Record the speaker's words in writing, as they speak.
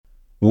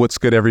What's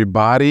good,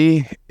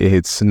 everybody?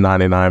 It's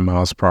 99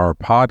 Miles Per Hour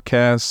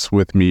Podcast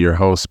with me, your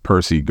host,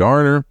 Percy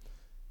Garner.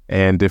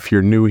 And if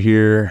you're new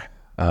here,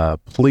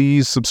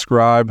 please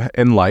subscribe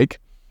and like.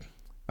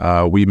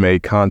 We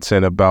make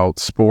content about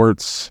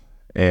sports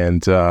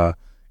and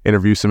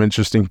interview some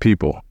interesting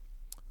people.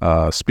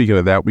 Speaking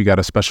of that, we got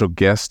a special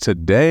guest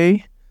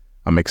today.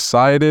 I'm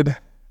excited.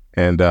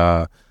 And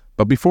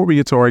but before we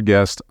get to our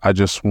guest, I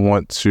just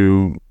want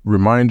to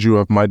remind you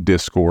of my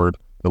Discord.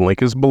 The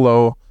link is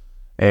below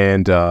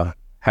and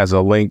has a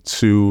link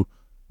to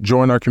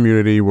join our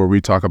community where we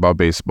talk about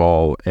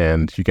baseball,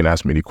 and you can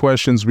ask me any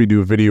questions. We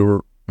do a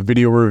video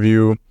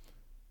review.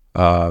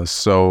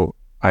 So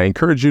I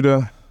encourage you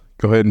to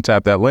go ahead and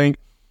tap that link.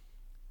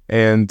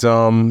 And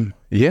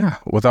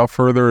without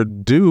further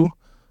ado,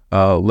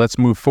 let's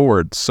move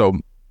forward. So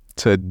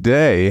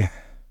today,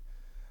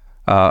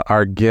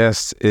 our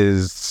guest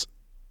is,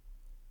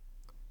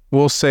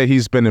 we'll say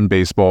he's been in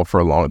baseball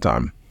for a long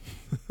time.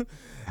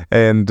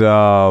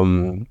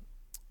 And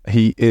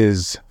he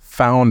is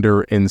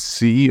founder and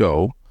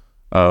CEO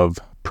of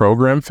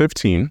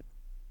Program15,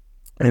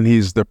 and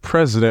he's the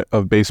president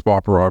of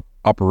baseball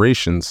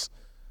operations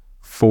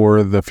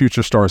for the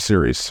Future Star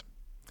Series.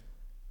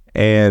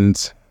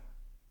 And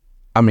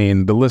I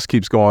mean, the list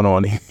keeps going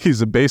on. He's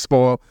a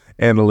baseball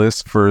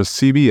analyst for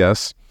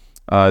CBS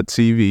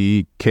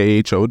TV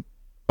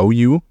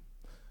KHOU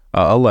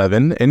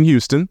 11 in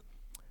Houston,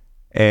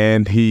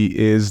 and he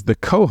is the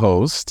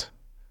co-host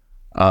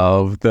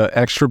of the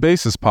Extra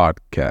Bases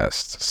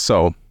podcast.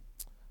 So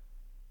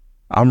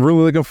I'm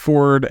really looking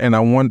forward, and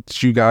I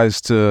want you guys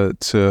to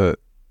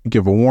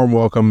give a warm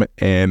welcome,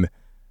 and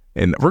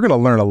we're going to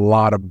learn a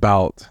lot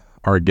about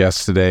our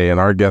guest today, and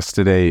our guest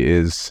today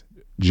is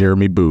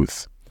Jeremy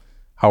Booth.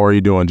 How are you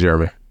doing,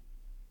 Jeremy?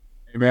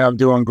 Hey, man, I'm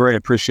doing great.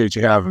 Appreciate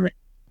you having me.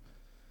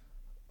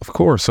 Of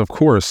course.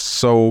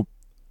 So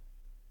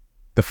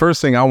the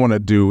first thing I want to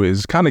do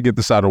is kind of get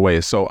this out of the way.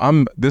 So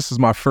this is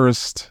my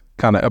first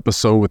kind of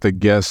episode with a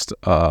guest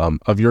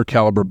of your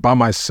caliber by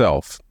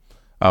myself,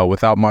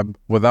 without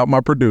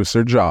my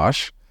producer,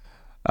 Josh.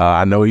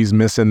 I know he's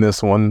missing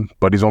this one,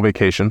 but he's on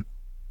vacation.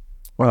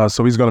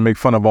 So he's going to make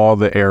fun of all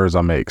the errors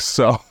I make.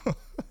 So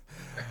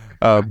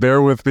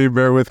bear with me.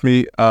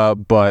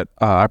 But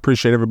I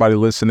appreciate everybody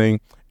listening.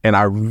 And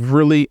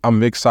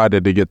I'm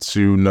excited to get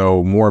to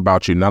know more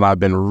about you. Now that I've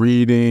been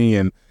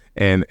reading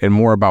and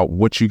more about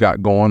what you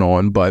got going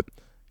on. But,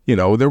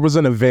 there was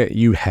an event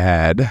you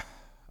had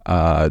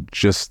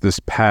just this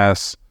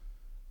past,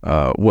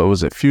 what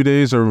was it, few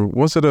days, or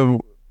was it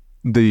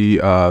the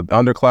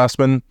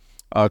underclassmen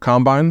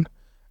combine?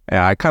 And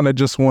I kind of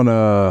just want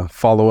to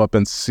follow up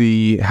and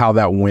see how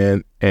that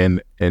went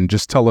and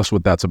just tell us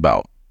what that's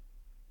about.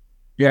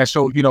 Yeah,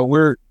 so,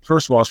 we're,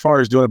 first of all, as far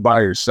as doing it by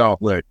yourself,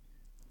 like,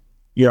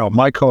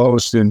 my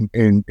co-host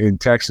in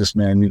Texas,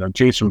 man,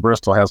 Jason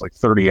Bristol has like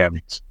 30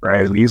 Emmys,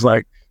 right? And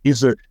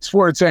he's a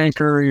sports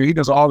anchor. He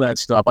does all that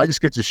stuff. I just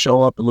get to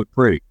show up and look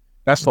pretty.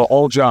 That's the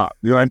whole job.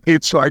 You know what I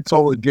mean? So I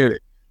totally get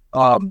it.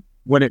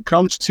 When it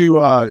comes to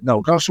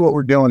what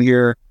we're doing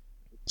here,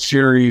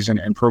 series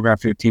and Program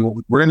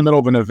 15, we're in the middle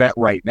of an event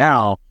right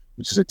now,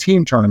 which is a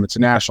team tournament. It's a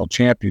national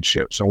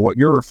championship. So what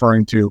you're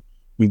referring to,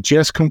 we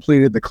just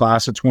completed the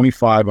class of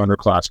 25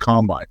 underclass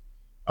combine.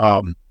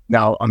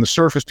 Now, on the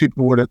surface,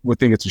 people would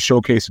think it's a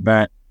showcase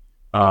event.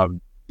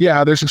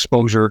 There's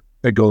exposure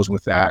that goes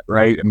with that,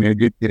 right? I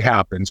mean, it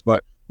happens,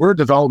 but we're a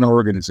development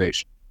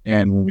organization.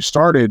 And when we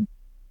started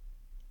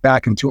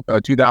back in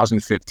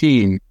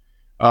 2015,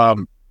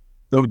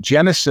 the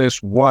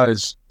genesis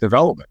was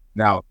development.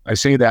 Now, I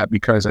say that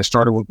because I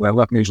started when I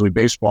left Major League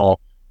Baseball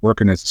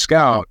working as a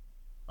scout.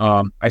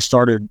 I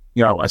started,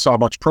 I saw a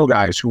bunch of pro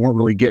guys who weren't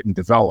really getting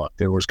developed.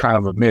 There was kind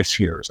of a miss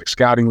here. It's like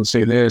scouting would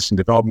say this and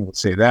development would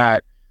say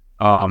that.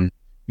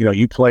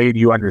 You played,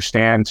 you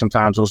understand.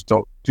 Sometimes those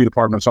two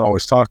departments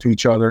always talk to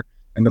each other,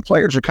 and the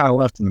players are kind of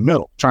left in the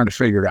middle trying to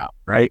figure it out,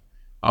 right?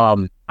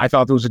 I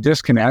thought there was a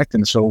disconnect,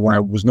 and so when I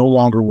was no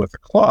longer with the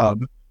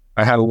club,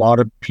 I had a lot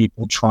of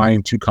people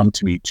trying to come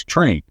to me to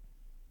train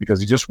because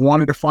they just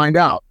wanted to find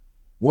out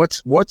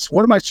what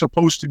am I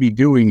supposed to be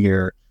doing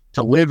here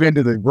to live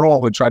into the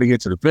role and try to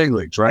get to the big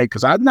leagues, right?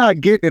 Because I'm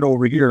not getting it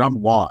over here, and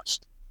I'm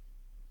lost.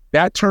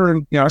 That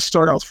turned, I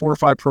started out with 4 or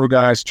 5 pro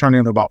guys, turning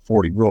into about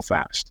 40 real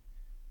fast.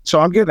 So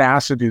I'm getting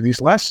asked to do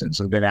these lessons.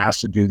 I've been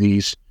asked to do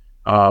these,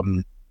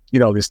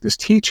 this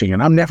teaching,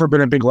 and I've never been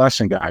a big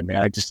lesson guy,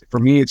 man. For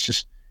me,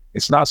 it's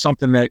not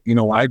something that,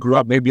 I grew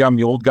up, maybe I'm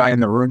the old guy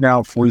in the room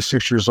now,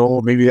 46 years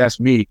old. Maybe that's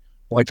me.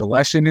 Like the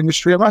lesson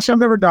industry, I'm not saying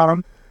I've never done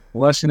them. The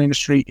lesson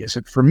industry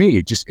isn't for me.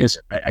 It just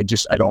isn't. I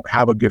don't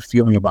have a good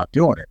feeling about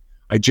doing it.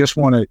 I just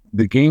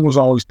the game was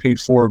always paid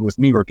forward with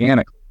me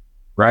organically,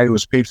 right? It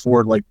was paid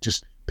forward, like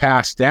just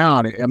passed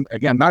down. And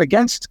again, not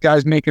against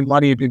guys making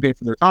money and being paid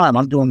for their time.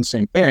 I'm doing the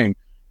same thing,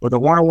 but the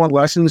one-on-one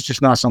lessons,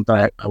 just not something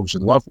I was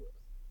in love with.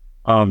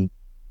 And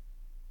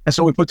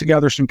so we put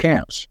together some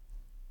camps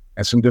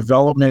and some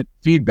development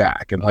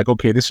feedback and like,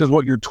 okay, this is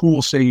what your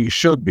tools say you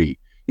should be.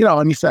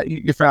 And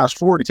you fast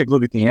forward, you take a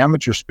look at the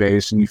amateur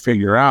space and you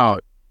figure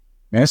out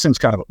man, this thing's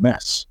kind of a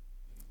mess.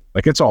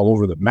 Like, it's all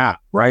over the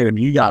map, right? I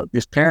mean, you got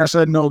this parent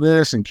doesn't know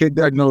this and kid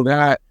doesn't know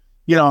that,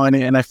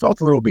 and I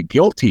felt a little bit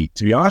guilty,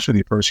 to be honest with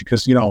you, Percy,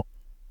 because,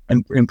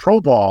 in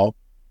pro ball,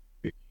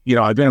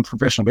 I've been in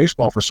professional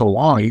baseball for so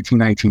long, 18,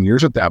 19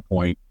 years at that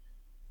point.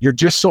 You're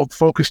just so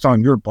focused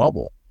on your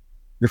bubble.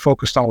 You're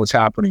focused on what's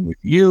happening with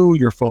you.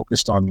 You're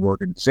focused on the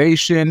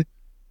organization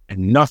and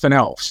nothing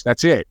else.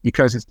 That's it,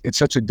 because it's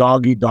such a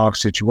dog-eat-dog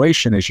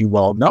situation, as you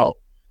well know.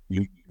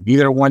 You be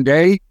there one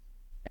day,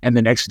 and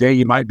the next day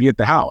you might be at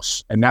the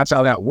house. And that's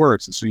how that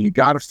works. And so you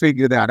got to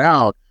figure that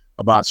out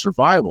about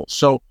survival.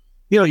 So,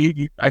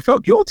 I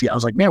felt guilty. I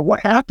was like, man,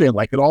 what happened?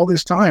 Like, at all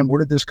this time, where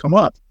did this come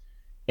up?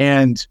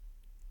 And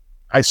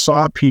I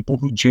saw people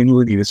who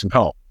genuinely needed some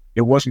help.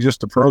 It wasn't just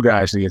the pro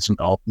guys that needed some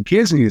help. The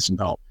kids needed some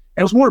help.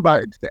 And it was more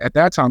about, at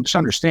that time, just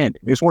understanding.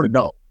 They just wanted to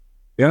know.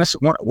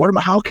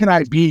 How can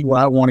I be where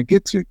I want to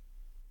get to?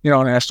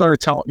 And I started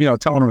telling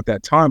them at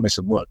that time, I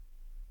said, look,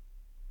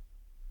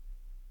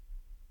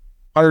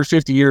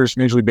 150 years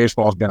Major League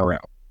Baseball has been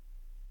around,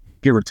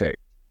 give or take.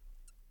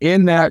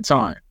 In that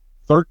time,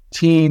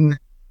 13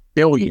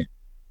 billion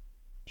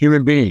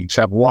human beings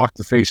have walked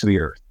the face of the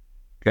earth,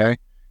 okay?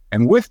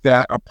 And with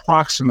that,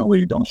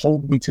 approximately, don't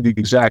hold me to the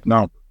exact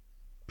number,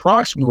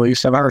 approximately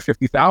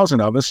 750,000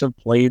 of us have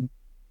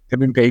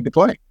been paid to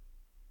play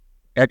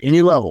at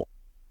any level.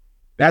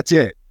 That's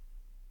it.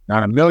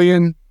 Not 1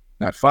 million,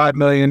 not 5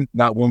 million,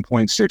 not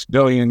 1.6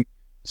 billion,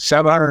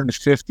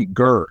 750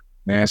 GER.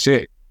 That's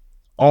it.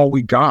 All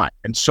we got.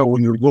 And so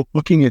when you're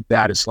looking at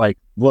that, it's like,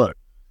 look,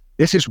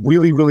 this is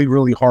really, really,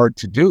 really hard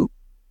to do.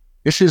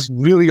 This is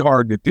really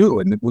hard to do.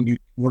 And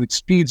when it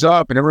speeds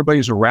up and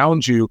everybody's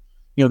around you,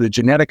 the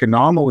genetic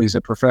anomalies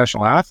that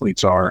professional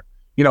athletes are,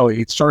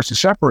 it starts to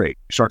separate.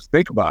 You start to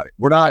think about it.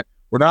 We're not,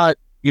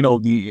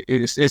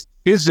 it's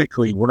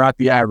physically, we're not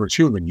the average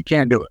human. You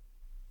can't do it.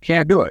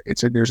 Can't do it.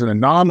 There's an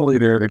anomaly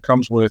there that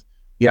comes with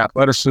the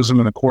athleticism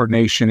and the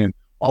coordination and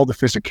all the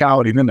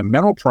physicality. And then the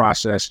mental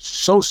process is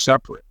so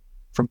separate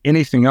from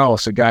anything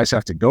else that guys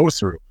have to go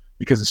through,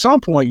 because at some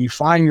point you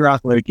find your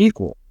athletic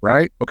equal,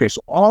 right? Okay,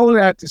 so all of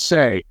that to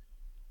say,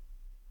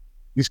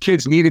 these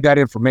kids needed that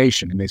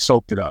information and they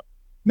soaked it up.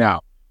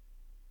 Now,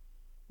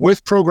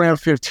 with Program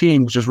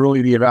 15, which is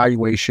really the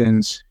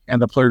evaluations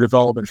and the player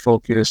development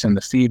focus and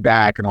the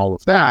feedback and all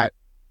of that,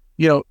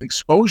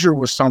 exposure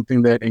was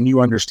something that, and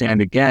you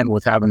understand again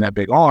with having that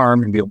big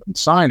arm and be able to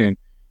sign in,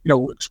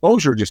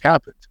 exposure just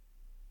happened.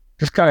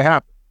 Just kind of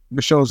happened.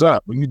 It shows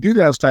up. When you do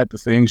those type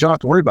of things, you don't have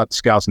to worry about the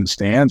scouts in the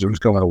stands or who's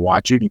going to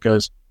watch you,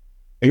 because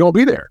they're going to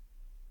be there.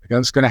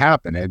 Because it's going to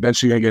happen. And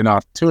eventually you're going to get an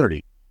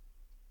opportunity.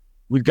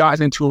 We've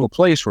gotten into a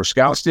place where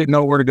scouts didn't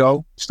know where to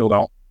go, still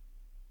don't.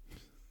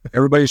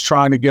 Everybody's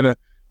trying to get a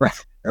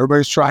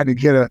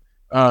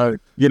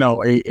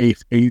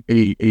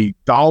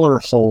dollar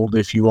hold,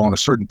 if you will, on a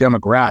certain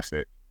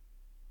demographic.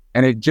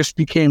 And it just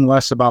became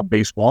less about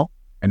baseball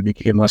and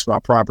became less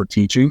about proper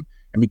teaching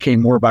and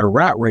became more about a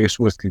rat race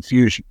with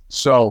confusion.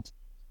 So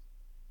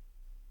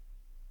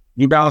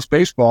New Balance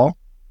Baseball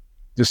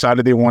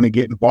decided they want to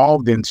get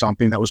involved in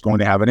something that was going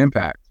to have an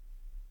impact.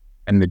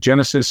 And the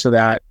genesis of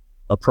that,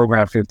 of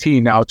Program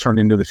 15, now turned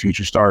into the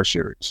Future Stars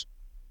Series.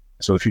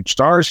 So the Future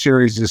Stars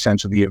Series is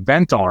essentially the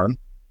event arm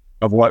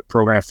of what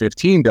Program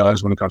 15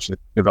 does when it comes to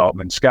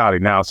development and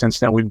scouting. Now, since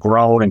then, we've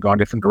grown and gone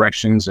different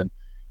directions, and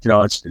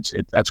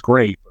that's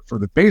great. But for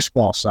the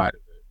baseball side of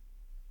it,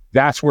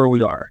 that's where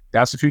we are.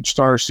 That's the Future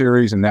Stars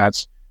Series, and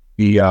that's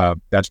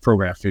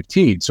Program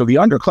 15. So the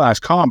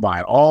underclass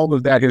combine, all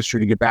of that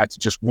history, to get back to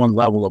just one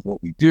level of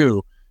what we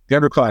do, the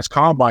underclass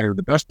combine are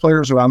the best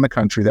players around the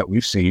country that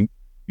we've seen,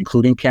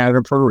 including Canada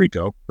and Puerto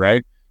Rico,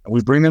 right? And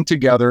we bring them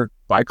together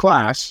by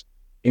class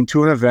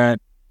into an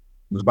event.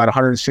 It was about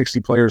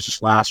 160 players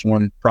this last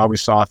one. Probably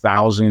saw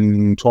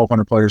 1,000,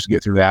 1,200 players to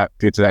get to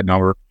that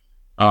number.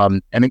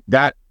 And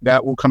that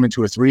will come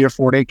into a 3 or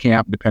 4 day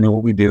camp, depending on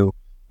what we do.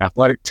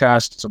 Athletic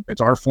tests.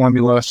 It's our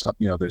formula. So,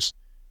 there's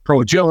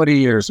pro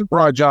agility. There's a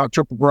broad jump,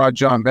 triple broad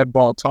jump, med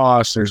ball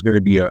toss. There's going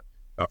to be a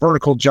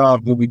vertical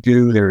jump. What we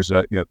do. There's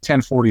a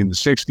 10, 40, and the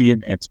 60,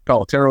 and it's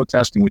Pelotero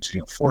testing, which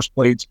is force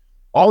plates.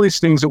 All these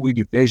things that we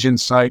do, vision,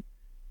 sight,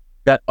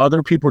 that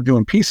other people are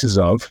doing pieces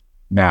of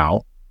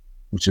now,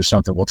 which is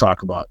something we'll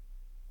talk about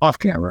off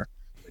camera.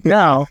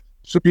 Now,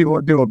 so people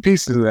are doing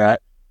pieces of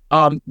that,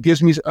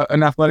 gives me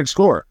an athletic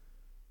score.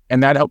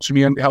 And that helps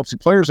the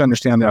players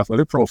understand the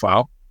athletic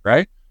profile,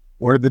 right?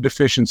 Where the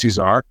deficiencies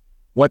are,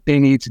 what they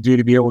need to do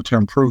to be able to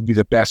improve, be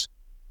the best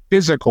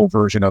physical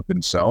version of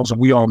themselves. And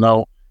we all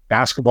know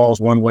basketball is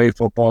one way,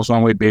 football is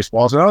one way,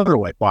 baseball is another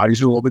way.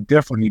 Bodies are a little bit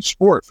different in each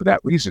sport for that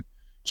reason.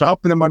 So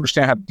helping them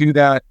understand how to do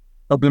that,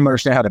 helping them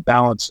understand how to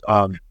balance,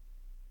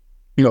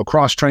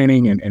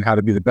 cross-training and how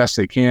to be the best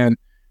they can,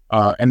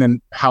 and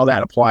then how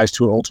that applies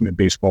to an ultimate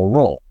baseball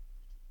role.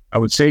 I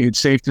would say it's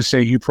safe to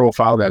say you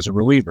profiled as a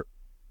reliever,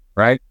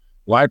 right?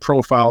 Well, I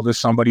profiled as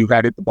somebody who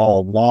had hit the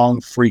ball a long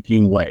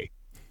freaking way.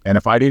 And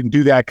if I didn't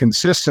do that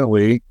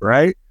consistently,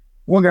 right, I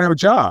wasn't going to have a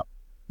job.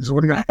 This is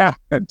what's going to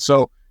happen.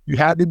 So you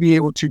had to be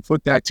able to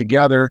put that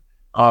together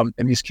And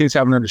these kids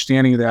have an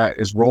understanding of that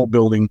as role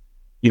building,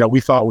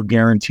 we thought would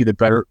guarantee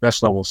the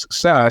best level of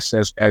success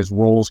as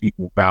roles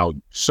equal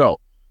value. So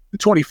the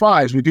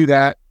 25s, we do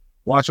that,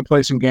 watch them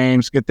play some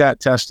games, get that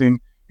testing.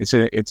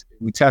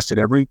 We test it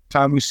every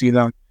time we see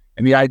them.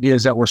 And the idea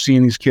is that we're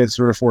seeing these kids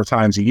 3 or 4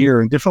 times a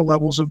year in different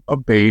levels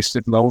of base,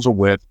 different levels of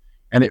width,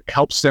 and it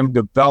helps them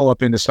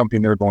develop into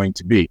something they're going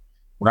to be.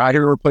 We're not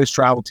here to replace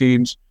travel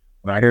teams.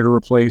 We're not here to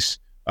replace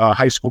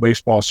high school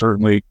baseball,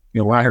 certainly.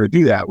 We're not here to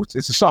do that.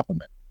 It's a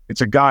supplement.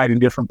 It's a guide in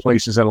different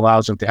places that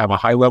allows them to have a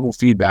high-level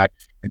feedback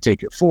and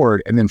take it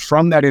forward. And then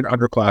from that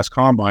underclass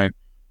combine,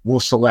 we'll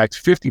select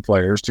 50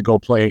 players to go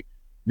play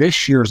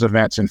this year's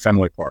events in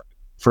Fenway Park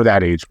for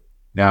that age group.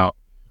 Now,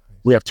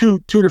 we have two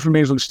different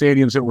Major League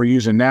stadiums that we're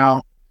using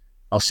now.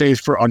 I'll say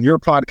on your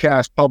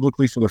podcast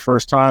publicly for the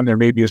first time, there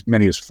may be as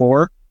many as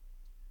 4,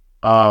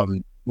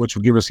 which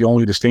will give us the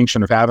only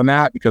distinction of having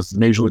that because the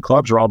Major League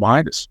clubs are all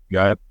behind us. You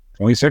got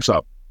 26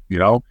 up,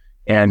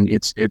 and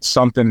it's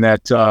something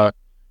that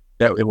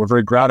we're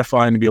very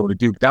gratifying to be able to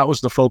do. But that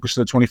was the focus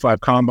of the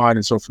 25 combine.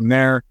 And so from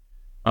there,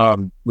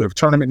 we have a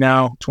tournament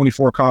now,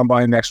 24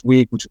 combine next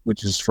week,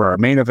 which is for our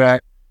main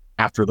event.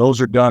 After those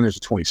are done, there's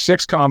a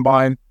 26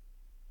 combine.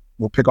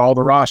 We'll pick all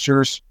the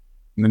rosters,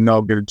 and then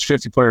they'll get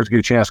 50 players get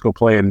a chance to go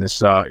play in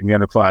this in the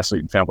underclass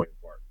league in Fenway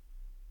Park.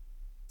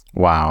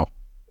 Wow,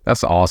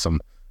 that's awesome.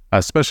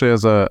 Especially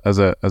as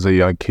a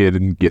young kid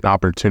and get an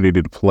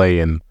opportunity to play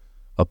in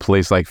a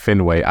place like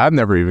Fenway. I've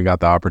never even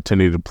got the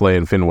opportunity to play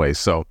in Fenway,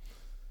 so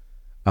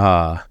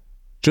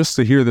just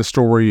to hear the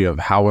story of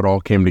how it all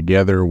came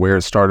together, where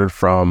it started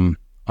from,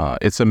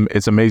 it's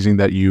amazing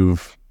that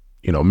you've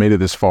made it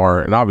this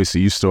far, and obviously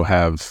you still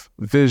have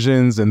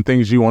visions and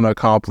things you want to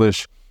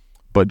accomplish.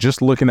 But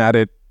just looking at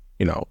it,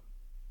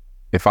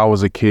 if I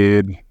was a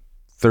kid,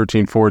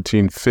 13,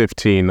 14,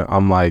 15,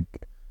 I'm like,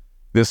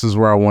 this is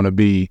where I want to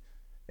be.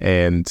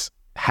 And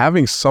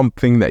having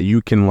something that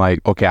you can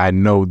okay, I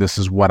know this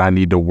is what I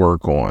need to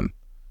work on,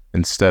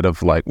 instead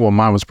of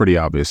mine was pretty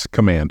obvious,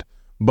 command.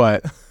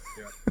 But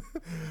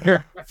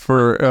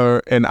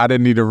and I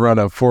didn't need to run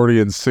a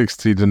 40 and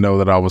 60 to know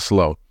that I was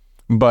slow.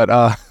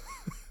 But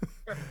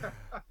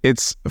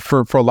it's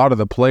for a lot of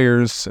the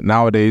players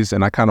nowadays,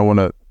 and I kind of want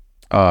to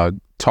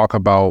talk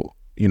about,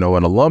 an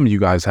alum you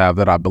guys have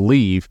that I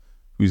believe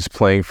who's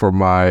playing for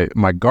my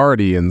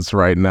Guardians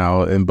right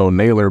now in Bo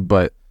Naylor.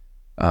 But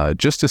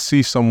just to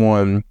see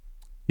someone,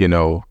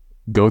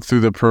 go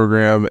through the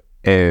program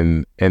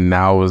and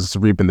now is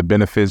reaping the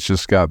benefits,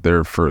 just got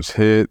their first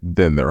hit,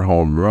 then their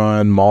home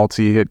run,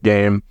 multi-hit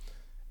game.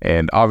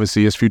 And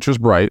obviously his future's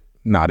bright.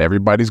 Not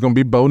everybody's going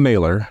to be Bo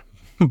Naylor,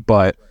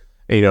 but,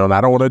 and I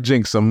don't want to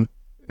jinx him.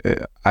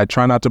 I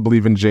try not to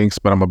believe in jinx,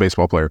 but I'm a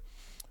baseball player.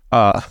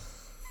 What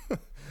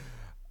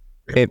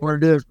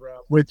it is, bro.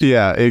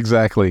 Yeah,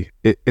 exactly.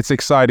 It's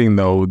exciting,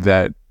 though,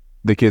 that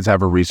the kids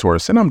have a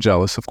resource. And I'm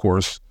jealous, of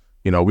course.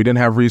 We didn't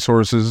have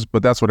resources,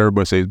 but that's what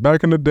everybody says.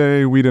 Back in the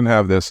day, we didn't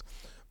have this.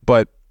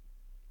 But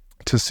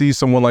to see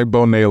someone like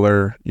Bo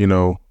Naylor,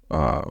 who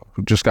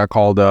just got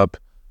called up,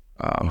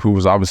 who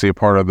was obviously a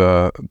part of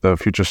the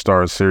Future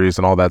Stars series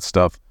and all that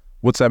stuff,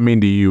 what's that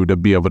mean to you to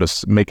be able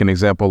to make an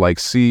example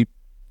see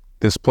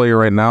this player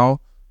right now?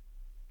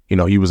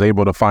 He was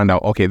able to find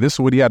out, okay, this is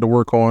what he had to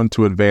work on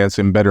to advance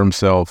and better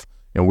himself,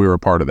 and we were a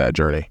part of that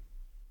journey.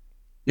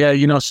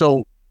 Yeah,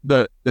 so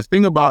the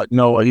thing about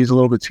Noah, he's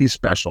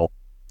special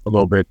a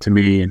little bit to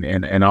me,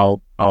 and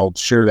I'll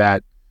share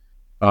that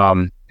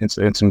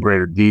in some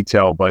greater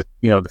detail. But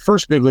the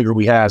first big leaguer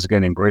we had is a guy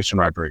named Grayson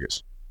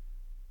Rodriguez,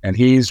 and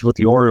he's with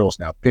the Orioles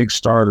now, big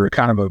starter,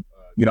 kind of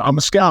I'm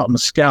a scout,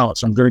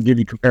 so I'm going to give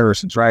you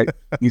comparisons, right?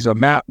 He's a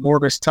Matt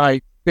Morris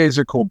type,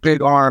 physical,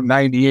 big arm,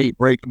 98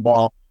 breaking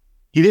ball.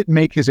 He didn't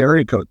make his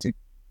area code team.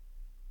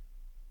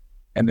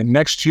 And the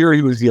next year,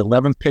 he was the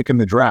 11th pick in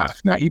the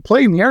draft. Now, he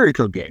played in the area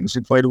code games. He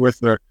played with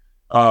the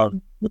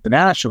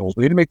Nationals,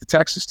 but he didn't make the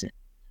Texas team.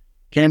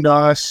 Came to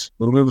us,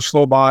 a little bit of a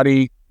slow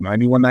body,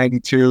 91,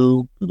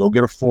 92, go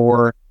get a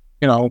 4,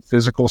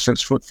 physical,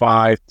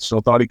 6'5",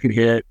 still thought he could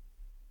hit.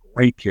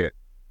 Great kid.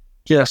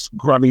 Just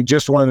one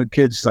of the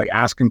kids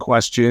asking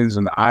questions,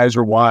 and the eyes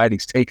are wide.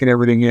 He's taking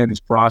everything in. He's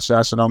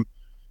processing them.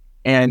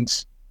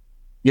 And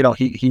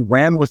he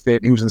ran with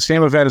it. He was in the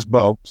same event as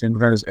Bo,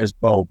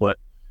 but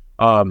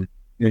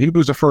he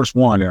was the first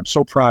one. And I'm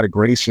so proud of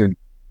Grayson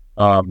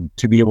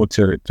to be able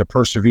to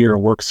persevere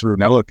and work through.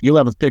 Now, look, the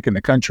 11th pick in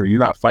the country, you're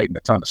not fighting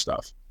a ton of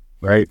stuff,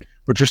 right?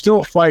 But you're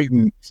still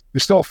fighting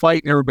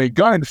everybody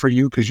gunning for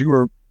you because you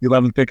were the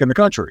 11th pick in the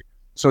country.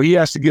 So he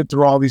has to get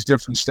through all these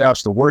different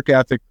steps, the work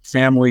ethic,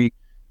 family,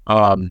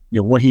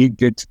 what he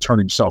did to turn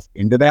himself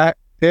into that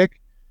pick.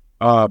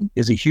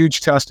 Is a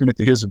huge testament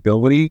to his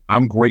ability.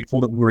 I'm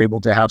grateful that we were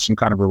able to have some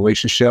kind of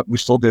relationship. We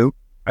still do.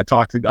 I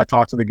talk to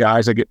the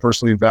guys. I get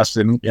personally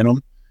invested in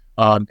them,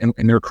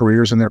 in their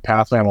careers and their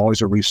pathway. I'm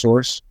always a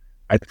resource.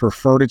 I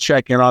prefer to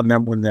check in on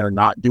them when they're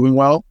not doing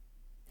well,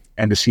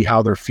 and to see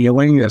how they're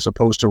feeling, as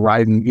opposed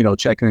to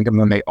checking in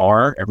when they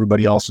are.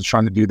 Everybody else is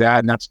trying to do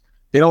that, and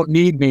they don't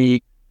need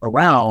me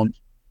around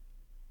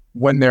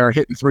when they're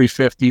hitting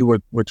 350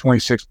 with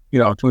 26,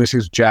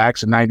 26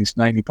 jacks and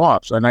 90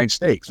 pops or 90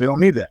 stakes. They don't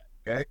need that.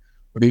 Okay.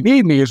 What they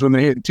need me is when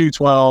they're hitting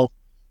 212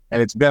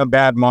 and it's been a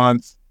bad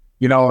month,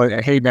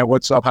 and, hey man,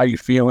 what's up? How you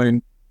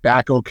feeling?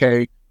 Back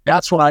okay.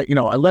 That's when I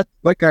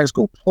let guys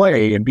go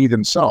play and be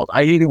themselves.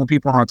 I hate it when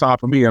people are on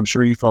top of me. I'm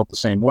sure you felt the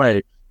same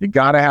way. You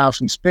got to have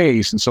some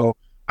space. And so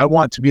I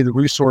want to be the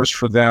resource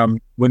for them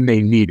when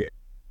they need it,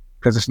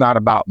 because it's not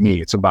about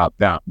me. It's about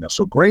them.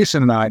 So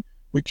Grayson and I,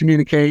 we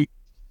communicate.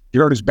 He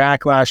hurt his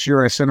back last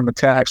year. I sent him a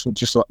text with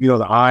just,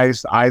 the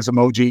eyes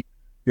emoji,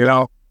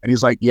 and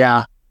he's like,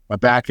 yeah, my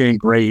back ain't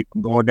great.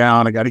 I'm going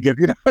down. I got to get,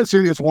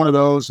 it's one of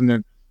those. And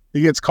then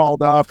he gets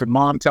called up and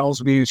mom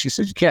tells me, and she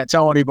says, you can't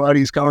tell anybody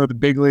he's coming to the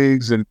big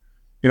leagues. And,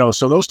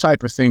 so those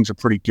type of things are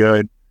pretty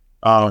good.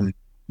 And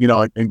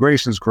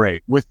Grayson's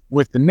great with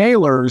the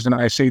Nailers. And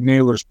I say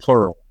Nailers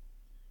plural.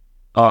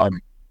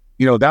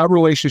 That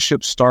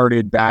relationship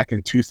started back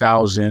in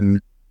 2000.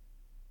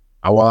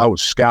 While I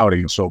was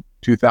scouting. So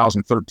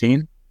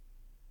 2013.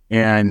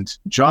 And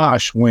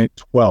Josh went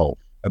 12,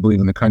 I believe,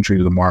 in the country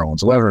to the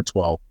Marlins, 11 or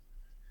 12.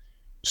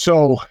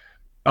 So,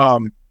 a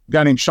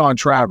guy named Sean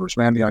Travers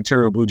ran the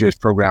Ontario Blue Jays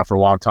program for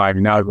a long time,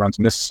 and now he runs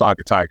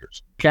Mississauga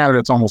Tigers. Canada,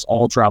 it's almost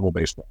all travel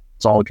baseball.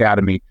 It's all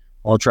academy,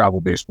 all travel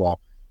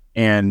baseball.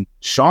 And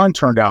Sean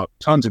turned out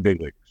tons of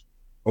big leaguers.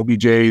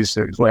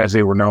 OBJs, as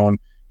they were known,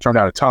 turned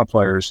out a ton of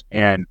players.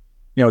 And,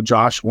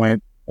 Josh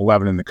went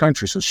 11 in the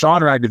country. So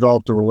Sean and I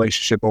developed a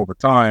relationship over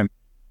time.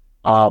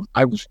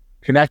 I was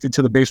connected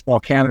to the Baseball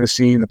Canada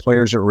scene, the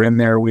players that were in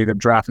there. We ended up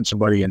drafting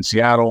somebody in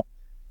Seattle.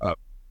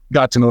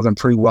 Got to know them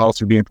pretty well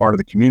through being part of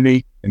the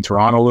community in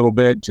Toronto a little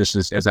bit, just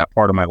as that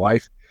part of my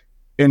life.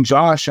 And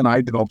Josh and I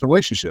developed a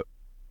relationship.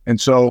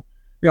 And so,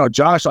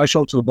 Josh, I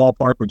showed up to the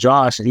ballpark with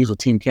Josh, and he's with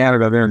Team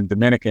Canada there in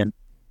Dominican.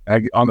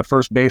 On the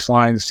first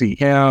baseline to see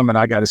him, and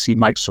I got to see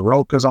Mike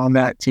Soroka's on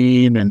that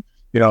team, and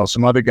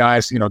some other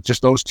guys.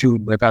 Just those two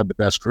have had the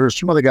best careers.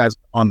 Some other guys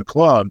on the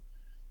club,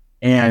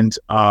 and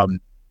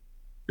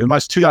it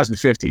was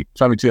 2050,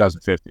 probably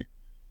 2050.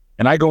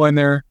 And I go in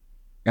there,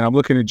 and I'm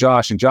looking at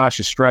Josh, and Josh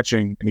is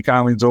stretching, and he kind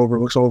of leans over,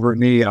 looks over at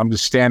me, and I'm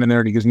just standing there,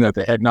 and he gives me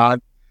the head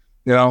nod.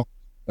 I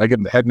give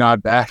him the head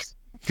nod back.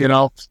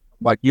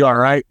 Like, you all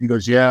right? He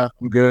goes, yeah,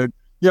 I'm good.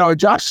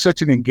 Josh is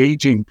such an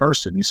engaging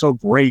person. He's so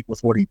great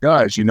with what he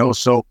does, so, he's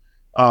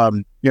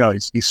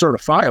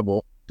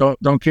certifiable.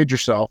 Don't kid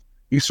yourself.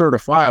 He's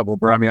certifiable,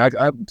 but I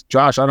mean,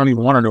 Josh, I don't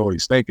even want to know what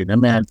he's thinking. That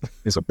man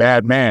is a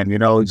bad man,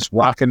 he's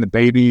rocking the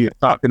baby,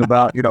 talking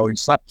about,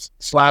 he's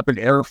slapping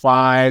air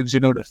fives,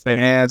 the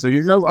fans,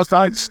 all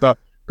kinds of stuff.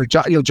 But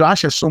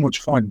Josh has so much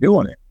fun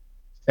doing it.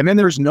 And then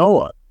there's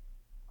Noah.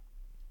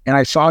 And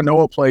I saw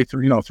Noah play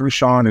through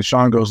Sean, and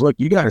Sean goes, look,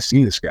 you got to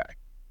see this guy.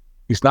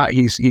 He's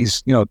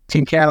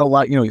Team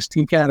Canada, he's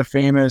Team Canada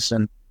famous,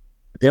 and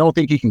they don't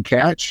think he can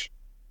catch,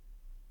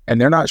 and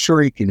they're not sure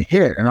he can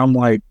hit. And I'm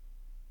like,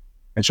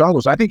 and Sean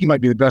goes, I think he might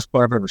be the best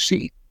player I've ever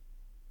seen.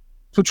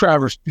 So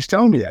Travers, he's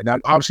telling me that. Now,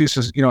 obviously, this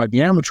is, at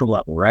the amateur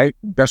level, right?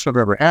 Best I've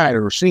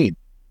ever seen.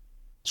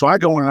 So I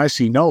go in and I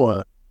see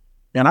Noah,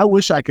 and I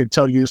wish I could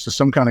tell you this is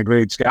some kind of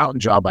great scouting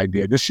job I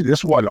did.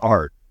 This wasn't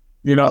hard.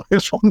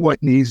 This one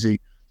wasn't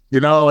easy.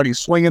 And he's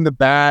swinging the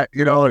bat,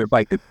 and it's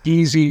like it's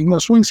easy.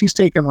 Swings he's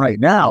taking right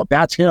now,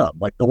 that's him.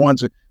 Like the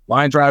ones that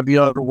line drive the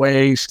other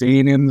way,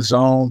 staying in the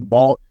zone,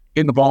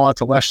 getting the ball out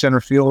to left center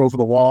field over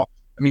the wall.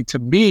 I mean, to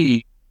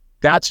me,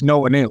 that's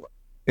Noah Naylor.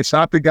 It's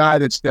not the guy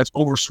that's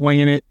over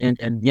swinging it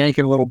and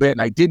yanking a little bit.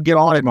 And I did get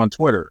on him on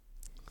Twitter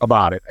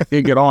about it. I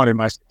did get on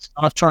him. I said,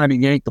 stop trying to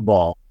yank the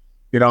ball.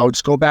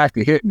 Just go back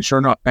to hit. And sure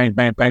enough, bang,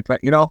 bang, bang, bang.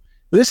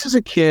 This is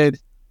a kid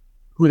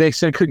who they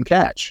said couldn't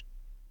catch.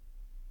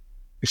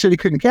 They said he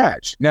couldn't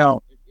catch.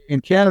 Now, in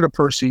Canada,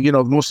 Percy,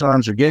 most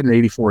arms are getting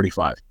 84,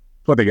 85. That's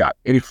what they got.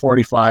 84,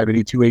 85,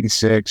 82,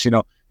 86.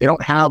 They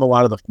don't have a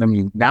lot of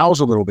now is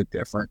a little bit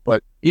different.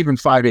 But even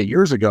 5-8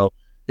 years ago,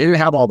 they didn't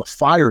have all the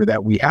fire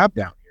that we have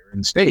down here in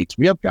the States.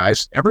 We have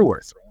guys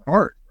everywhere throwing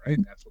hard, right?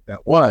 And that's what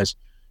that was.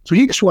 So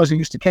he just wasn't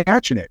used to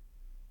catching it.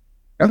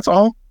 That's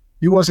all.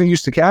 He wasn't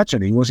used to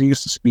catching it. He wasn't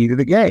used to the speed of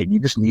the game. He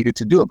just needed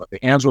to do it. But the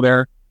hands were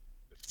there.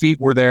 The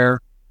feet were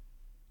there.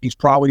 He's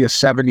probably a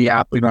 70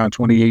 athlete on a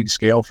 28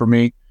 scale for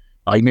me.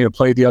 He made a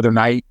play the other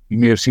night. You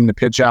may have seen the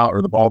pitch out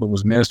or the ball that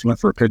was missed. He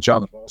went for a pitch out.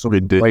 The ball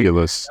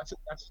ridiculous.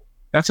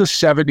 That's a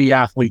 70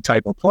 athlete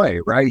type of play,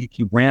 right?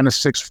 He ran a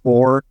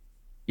 6'4".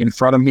 In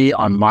front of me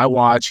on my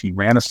watch. He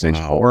ran a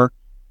 6'4".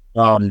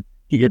 Wow.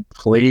 He had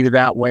played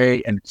that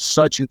way, and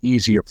such an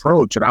easy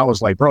approach. And I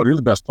was like, bro, you're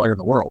the best player in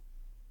the world.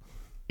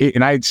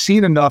 And I had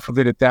seen enough of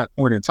it at that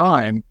point in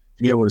time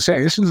to be able to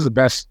say, this is the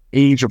best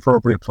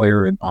age-appropriate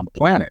player on the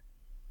planet.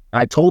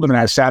 And I told him, and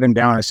I sat him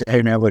down, and I said,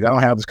 hey, man, look, I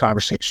don't have this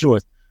conversation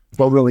with,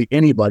 really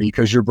anybody,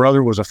 because your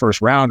brother was a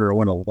first-rounder and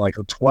went like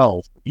a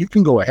 12. You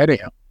can go ahead of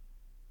him.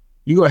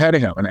 You go ahead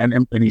of him.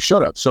 And he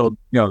should have. So,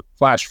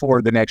 flash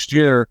forward the next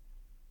year,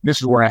 this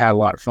is where I had a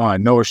lot of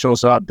fun. Noah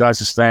shows up, does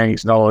his thing.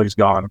 He's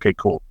gone. Okay,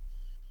 cool.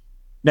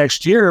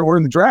 Next year, we're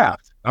in the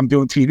draft. I'm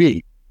doing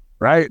TV,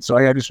 right? So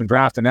I got to do some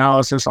draft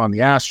analysis on the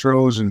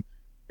Astros, and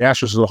The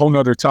Astros is a whole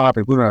nother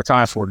topic. We don't have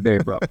time for today,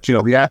 bro. But,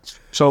 yeah.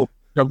 So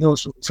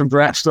some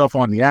draft stuff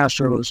on the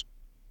Astros,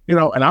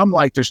 and I'm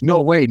like, there's no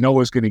way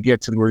Noah's going to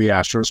get to where the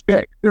Astros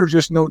pick. There's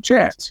just no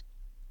chance.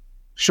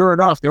 Sure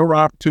enough, there were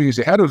opportunities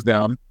ahead of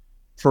them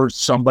for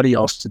somebody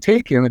else to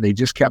take him, and they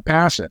just kept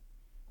passing.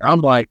 And I'm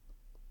like,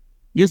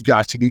 you've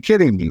got to be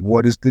kidding me.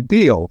 What is the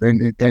deal?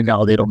 And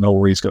now they don't know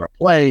where he's going to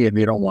play, and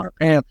they don't want to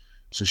pay him.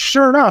 So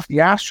sure enough, the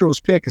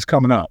Astros pick is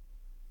coming up,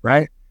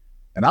 right?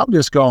 And I'm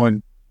just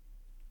going,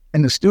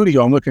 in the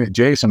studio, I'm looking at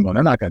Jason going,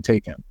 they're not going to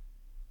take him.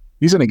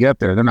 He's going to get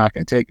there. They're not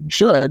going to take him.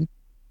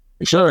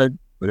 They should,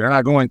 but they're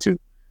not going to.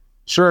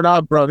 Sure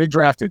enough, bro, they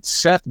drafted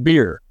Seth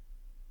Beer.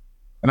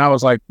 And I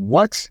was like,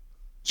 what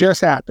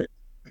just happened?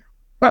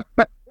 What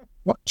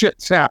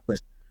just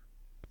happened?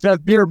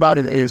 Seth Beer,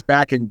 buddy, is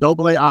back in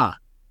AA.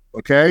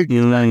 Okay?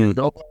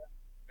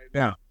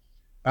 Yeah.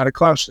 Out of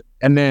Clemson.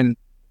 And then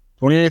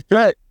 28th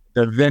pick,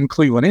 the then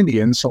Cleveland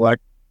Indians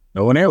select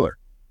Noah Naylor.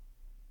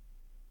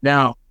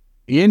 Now,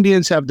 the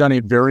Indians have done a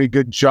very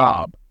good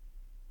job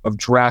of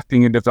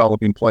drafting and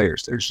developing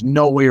players. There's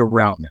no way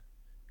around it.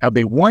 Have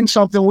they won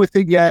something with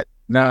it yet?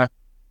 Nah.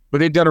 But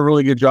they've done a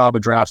really good job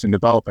of drafting and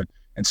development.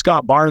 And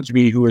Scott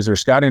Barnesby, who is their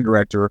scouting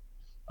director,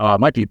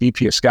 might be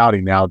VP of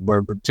scouting now,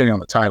 we're depending on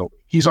the title.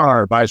 He's on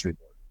our advisory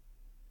board.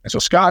 And so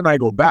Scott and I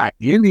go back.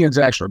 The Indians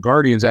actually, or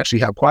Guardians actually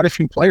have quite a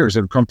few players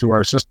that have come through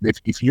our system.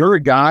 If you're a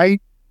guy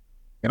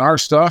in our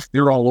stuff,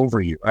 they're all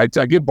over you. I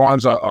give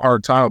Barnes a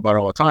hard time about it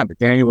all the time, but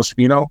Daniel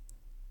Espino,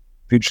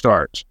 future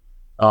stars.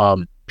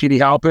 Petey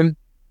Halpin,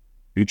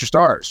 future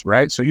stars,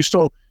 right? So you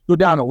still go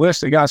down the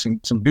list. They got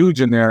some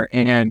dudes in there,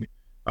 and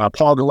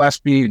Paul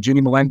Gillespie and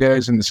Ginny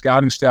Melendez and the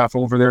scouting staff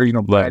over there,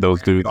 let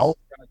those dudes.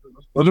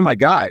 Those are my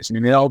guys. I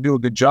mean, they all do a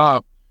good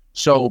job.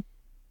 So,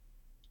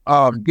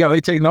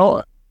 they take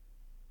Noah.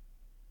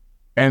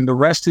 And the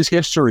rest is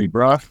history,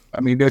 bro.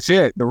 I mean, that's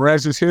it. The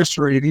rest is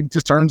history, and he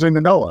just turns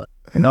into Noah.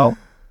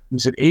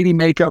 He's an 80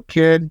 makeup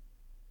kid.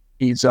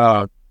 He's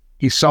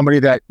somebody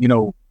that,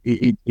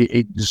 he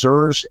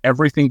deserves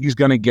everything he's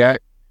going to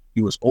get.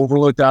 He was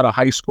overlooked out of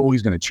high school.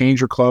 He's going to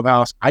change your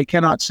clubhouse. I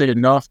cannot say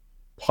enough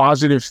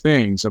positive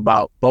things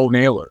about Bo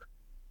Naylor.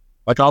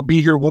 Like, we'll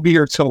be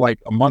here till like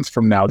a month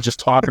from now, just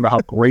talking about how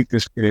great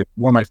this kid is.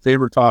 One of my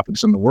favorite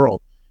topics in the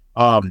world.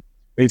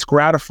 It's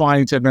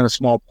gratifying to have been a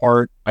small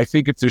part. I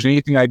think if there's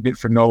anything I did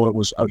for Noah, it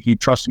was he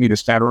trusted me to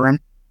center him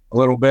a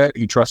little bit.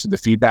 He trusted the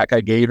feedback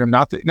I gave him.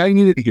 Not he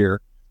needed to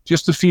hear,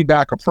 just the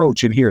feedback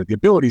approach in here. The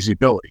ability is the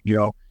ability.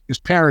 His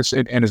parents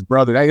and his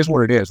brother, that is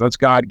what it is. That's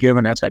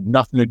God-given. That's had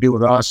nothing to do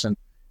with us and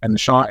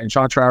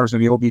Sean Travers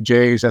and the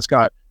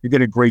OBJs. You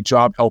did a great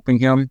job helping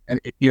him.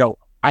 And,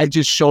 I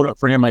just showed up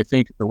for him, I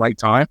think, at the right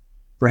time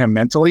for him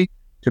mentally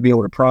to be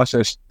able to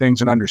process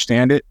things and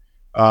understand it,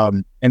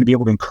 and to be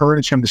able to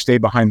encourage him to stay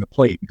behind the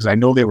plate, because I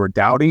know they were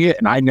doubting it,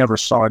 and I never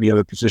saw any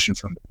other position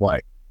for him to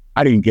play.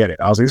 I didn't get it.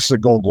 I was like, this is a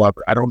gold glove.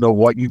 I don't know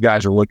what you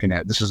guys are looking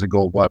at. This is a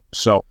gold glove.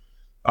 So,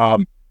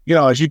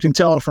 as you can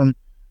tell from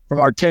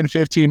our 10,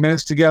 15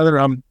 minutes together,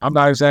 I'm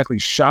not exactly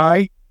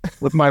shy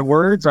with my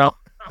words. I'll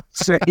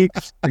say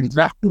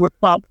exactly what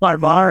popped my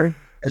mind.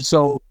 And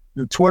so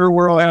the Twitter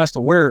world has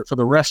to wear it for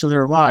the rest of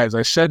their lives.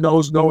 I said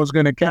Noah's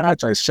going to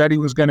catch. I said he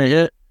was going to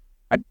hit.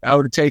 I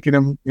would have taken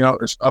him,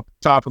 up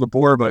top of the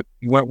board, but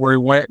he went where he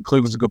went, and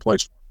Cleveland's a good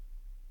place for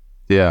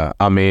him. Yeah,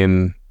 I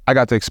mean, I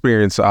got to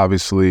experience,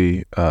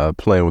 obviously,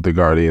 playing with the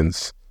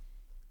Guardians.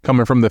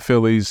 Coming from the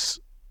Phillies,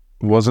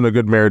 wasn't a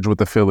good marriage with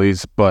the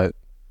Phillies, but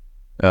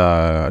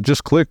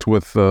just clicked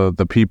with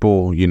the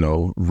people.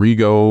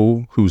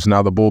 Rigo, who's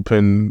now the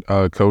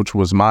bullpen coach,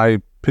 was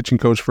my pitching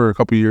coach for a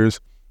couple of years.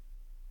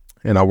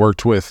 And I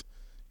worked with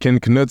Ken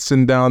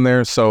Knudsen down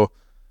there. So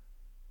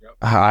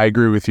I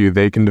agree with you.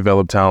 They can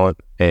develop talent.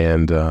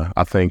 And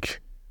I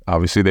think,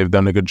 obviously, they've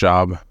done a good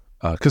job.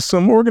 Because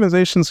some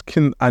organizations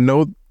I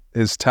know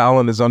his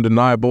talent is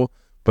undeniable,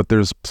 but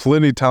there's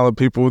plenty of talented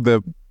people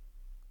that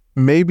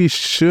maybe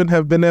should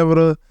have been able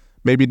to,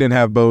 maybe didn't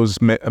have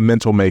Bo's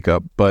mental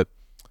makeup. But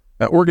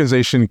that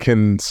organization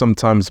can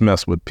sometimes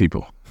mess with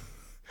people.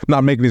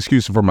 Not making an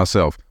excuse for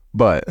myself,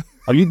 but...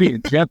 Are you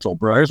being gentle,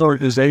 bro? There's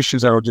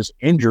organizations that will just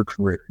end your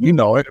career. You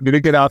know it. I mean, they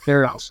get out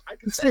there. I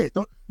can say it.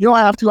 You don't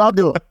have to. I'll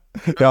do it.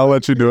 Yeah, I'll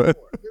let you do it.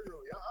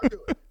 I'll do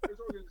it. There's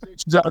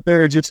organizations out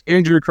there that just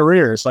end your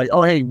career. It's like,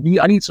 oh, hey,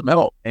 I need some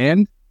help.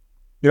 And,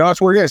 that's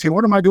where it is. Hey,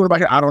 what am I doing about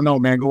here? I don't know,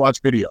 man. Go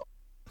watch video.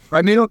 Right?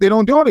 And they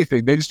don't do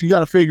anything. You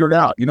got to figure it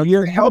out.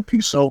 You help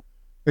you. So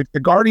the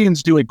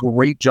Guardians do a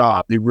great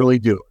job. They really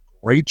do.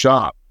 Great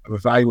job of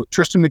evaluating.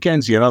 Tristan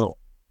McKenzie, another one.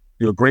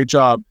 Do a great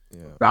job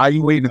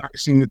evaluating. I've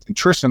seen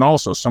Tristan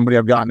also, somebody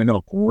I've gotten to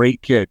know,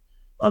 great kid,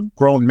 a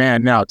grown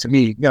man now. To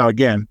me,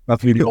 again,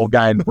 not to be the old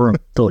guy in the room,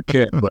 still a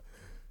kid, but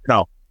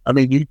I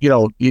mean,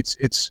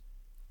 it's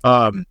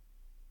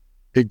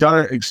they've done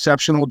an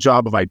exceptional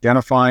job of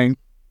identifying,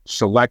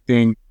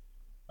 selecting,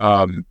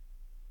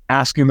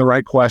 asking the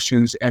right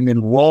questions, and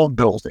then role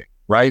building.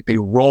 Right? They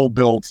role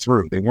build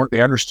through.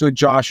 They understood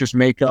Josh's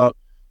makeup,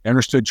 they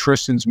understood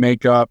Tristan's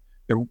makeup.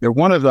 They're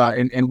one of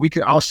the, and we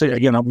can, I'll say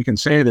again, we can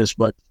say this,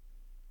 but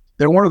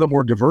they're one of the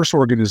more diverse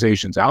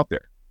organizations out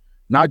there,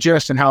 not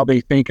just in how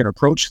they think and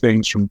approach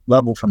things from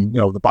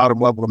the bottom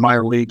level of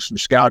minor leagues, from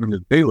scouting to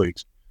the big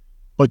leagues,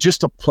 but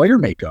just a player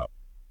makeup.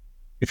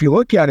 If you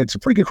look at it, it's a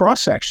pretty good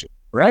cross section,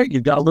 right?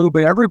 You've got a little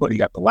bit of everybody. You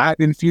got the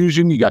Latin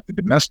infusion, you got the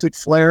domestic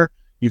flair,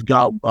 you've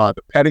got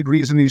the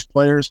pedigrees in these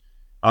players.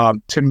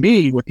 To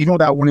me, even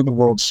without winning the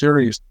World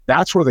Series,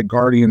 that's where the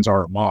Guardians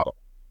are a model.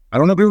 I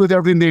don't agree with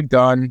everything they've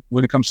done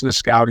when it comes to the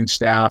scouting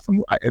staff,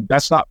 and I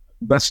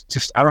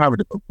don't have a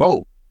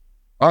vote.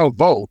 I don't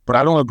vote, but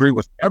I don't agree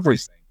with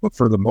everything. But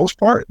for the most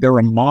part, they're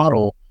a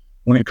model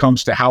when it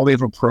comes to how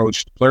they've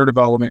approached player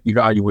development,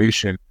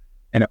 evaluation.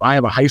 And if I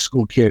have a high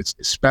school kid,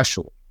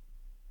 especially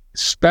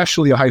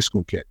a high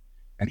school kid,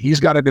 and he's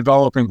got to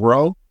develop and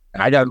grow,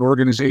 and I got an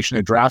organization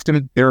that drafted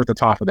him, they're at the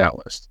top of that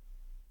list.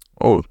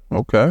 Oh,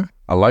 okay.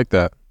 I like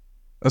that.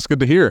 That's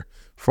good to hear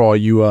for all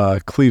you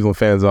Cleveland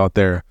fans out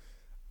there.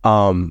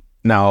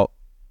 Now,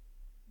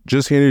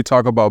 just hearing you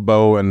talk about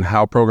Bo and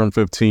how Program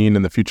 15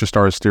 and the Future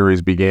Stars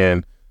series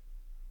began,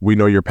 we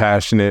know you're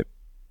passionate,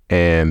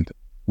 and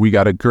we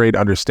got a great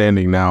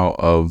understanding now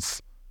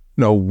of,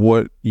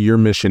 what your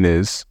mission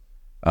is.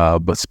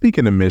 But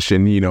speaking of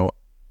mission,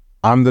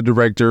 I'm the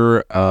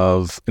director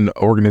of an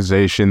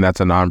organization that's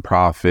a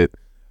nonprofit.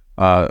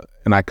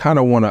 And I kind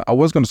of I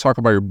was going to talk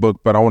about your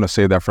book, but I want to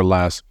save that for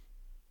last.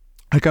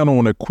 I kind of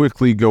want to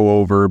quickly go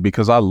over,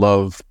 because I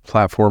love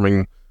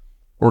platforming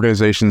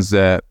organizations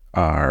that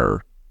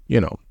are,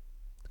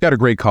 got a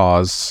great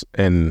cause,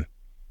 and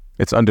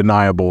it's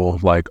undeniable.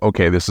 Like,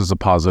 okay, this is a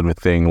positive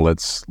thing.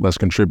 Let's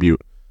contribute.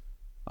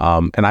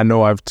 And I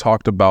know I've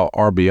talked about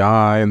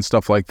RBI and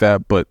stuff like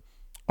that, but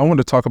I want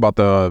to talk about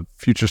the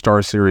Future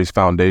Star Series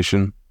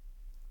Foundation.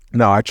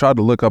 Now, I tried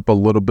to look up a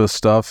little bit of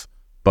stuff,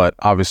 but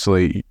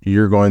obviously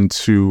you're going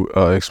to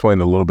explain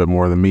a little bit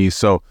more than me.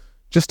 So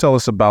just tell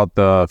us about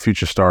the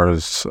Future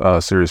Stars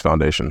Series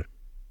Foundation.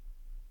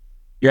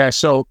 Yeah.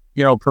 So,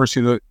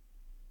 Percy,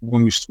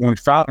 when we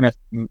found it,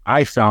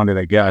 I found it,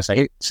 I guess. I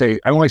hate to say,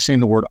 I only saying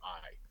the word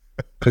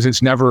I, because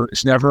it's never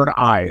an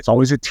I. It's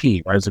always a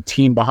team, right? There's a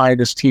team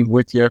behind us, team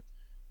with you.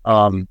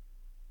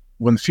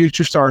 When the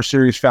Future Star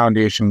Series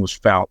Foundation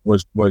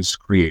was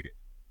created,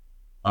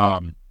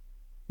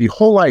 the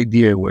whole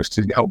idea was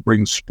to help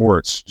bring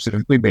sports,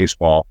 specifically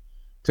baseball,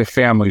 to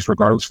families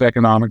regardless of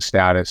economic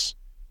status,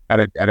 at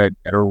a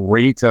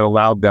rate that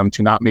allowed them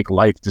to not make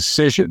life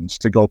decisions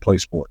to go play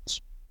sports.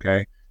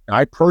 Okay, and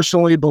I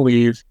personally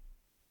believe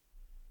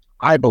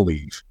that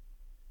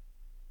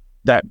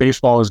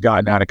baseball has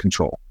gotten out of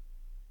control.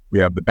 We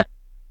have the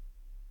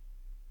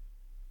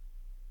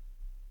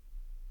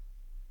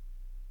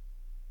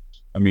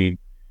I'm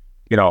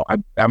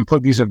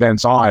putting these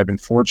events on. I've been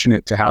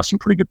fortunate to have some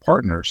pretty good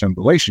partners and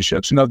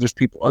relationships, and other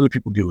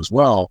people do as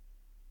well.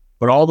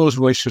 But all those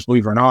relationships,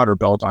 believe it or not, are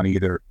built on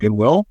either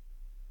goodwill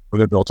or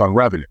they're built on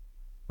revenue,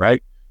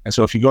 right? And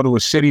so if you go to a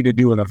city to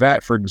do an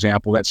event, for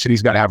example, that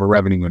city's got to have a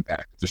revenue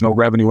impact. If there's no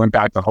revenue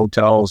impact on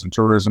hotels and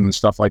tourism and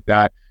stuff like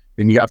that,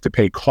 then you have to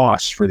pay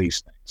costs for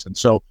these things. And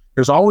so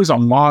there's always a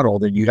model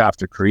that you have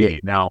to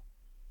create. Now,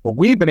 what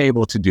we've been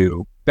able to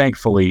do,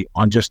 thankfully,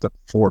 on just the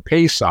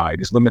for-pay side,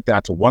 is limit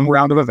that to one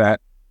round of event.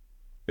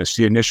 It's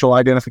the initial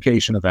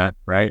identification event,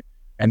 right?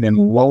 And then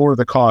lower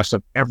the cost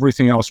of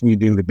everything else we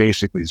do to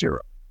basically zero.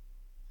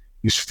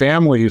 These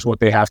families, what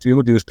they have to be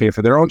able to do is pay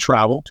for their own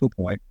travel to a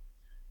point.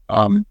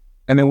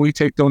 And then we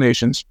take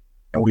donations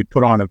and we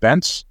put on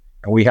events,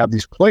 and we have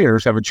these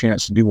players have a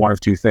chance to do one of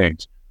two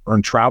things: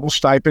 earn travel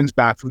stipends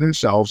back for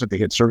themselves if they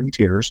hit certain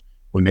tiers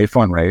when they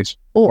fundraise,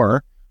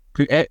 or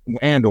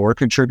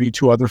contribute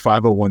to other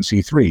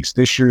 501c3s.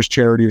 This year's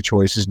charity of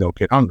choice is No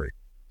Kid Hungry.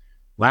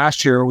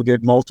 Last year, we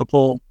did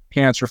multiple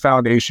cancer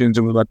foundations,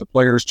 and we let the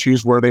players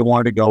choose where they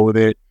wanted to go with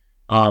it.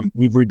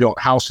 We've rebuilt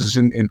houses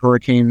in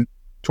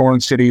hurricane-torn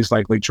cities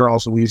like Lake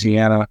Charles,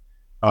 Louisiana.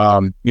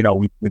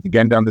 We've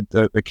again done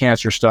the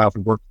cancer stuff.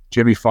 We worked with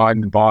Jimmy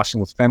Fine in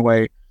Boston with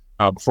Fenway.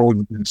 Before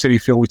we in City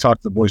Field, we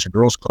talked to the Boys and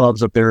Girls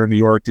Clubs up there in New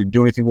York. Didn't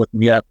do anything with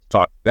them yet.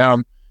 Talked to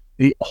them.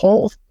 The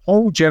whole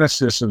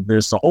genesis of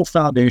this, the whole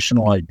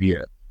foundational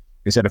idea,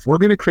 is that if we're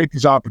going to create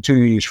these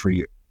opportunities for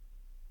you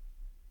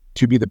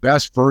to be the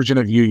best version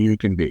of you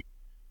can be,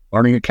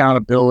 learning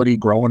accountability,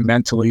 growing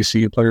mentally,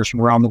 seeing players from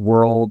around the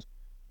world,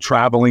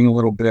 traveling a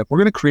little bit, we're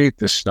going to create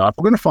this stuff.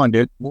 We're going to fund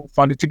it. We'll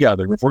fund it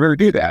together. If we're going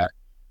to do that,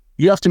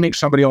 you have to make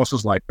somebody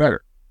else's life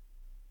better.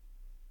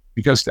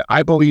 Because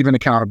I believe in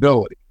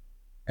accountability.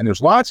 And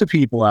there's lots of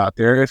people out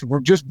there, if we're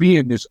just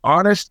being as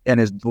honest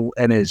and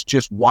as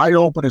just wide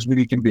open as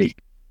we can be.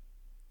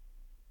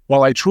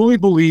 While I truly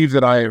believe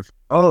that I've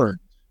earned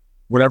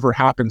whatever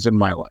happens in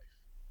my life,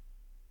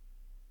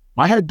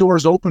 I had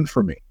doors open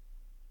for me.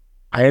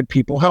 I had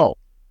people help.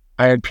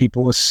 I had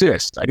people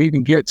assist. I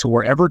didn't get to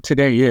wherever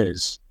today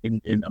is.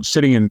 I'm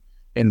sitting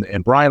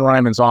in Brian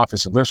Ryman's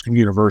office at Lipscomb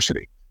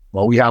University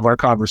while we have our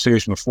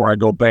conversation before I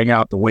go bang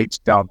out the weights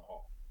down the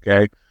hall.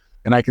 Okay.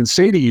 And I can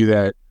say to you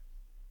that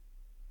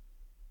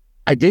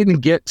I didn't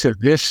get to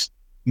this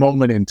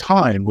moment in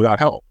time without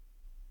help.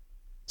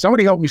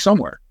 Somebody helped me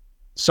somewhere.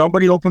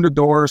 Somebody opened the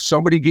door.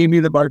 Somebody gave me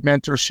the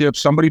mentorship.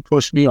 Somebody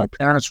pushed me. My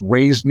parents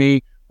raised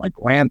me. My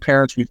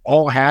grandparents, we've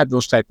all had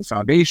those type of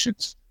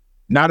foundations.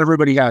 Not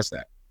everybody has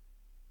that.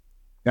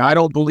 Now, I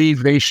don't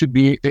believe they should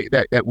be,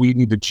 that we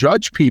need to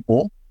judge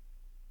people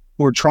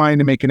who are trying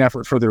to make an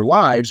effort for their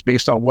lives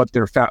based on what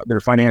their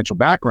financial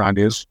background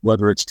is,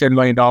 whether it's $10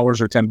 million or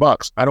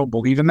 $10. I don't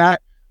believe in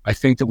that. I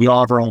think that we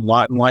all have our own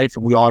lot in life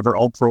and we all have our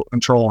own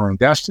control our own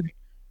destiny.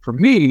 For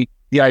me,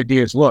 the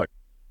idea is, look,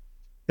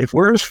 if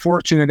we're as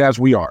fortunate as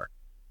we are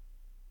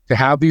to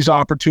have these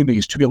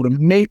opportunities to be able to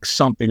make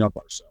something of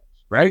ourselves,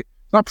 right?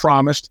 It's not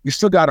promised. You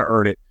still got to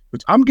earn it.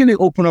 But I'm going to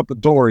open up a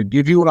door and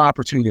give you an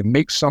opportunity to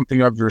make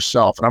something of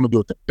yourself. And I'm going to do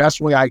it the best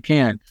way I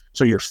can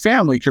so your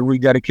family can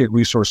rededicate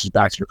resources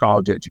back to your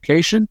college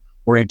education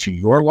or into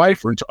your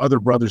life or into other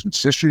brothers and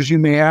sisters you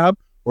may have,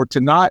 or to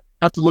not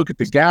have to look at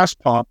the gas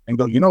pump and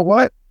go, you know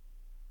what?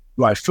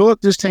 Do I fill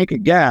up this tank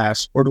of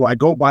gas or do I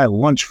go buy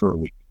lunch for a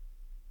week?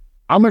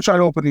 I'm going to try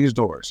to open these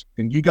doors,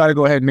 and you got to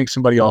go ahead and make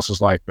somebody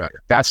else's life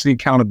better. That's the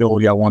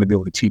accountability I want to be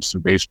able to teach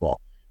through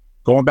baseball.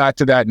 Going back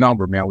to that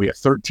number, man, we have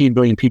 13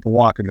 billion people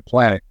walking the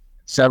planet.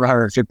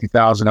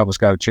 750,000 of us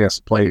got a chance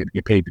to play and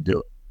get paid to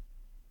do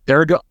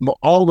it.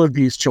 All of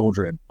these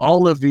children,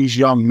 all of these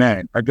young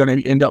men are going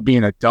to end up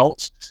being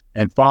adults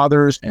and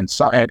fathers and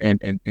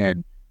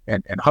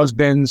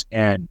husbands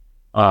and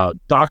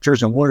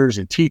doctors and lawyers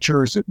and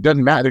teachers. It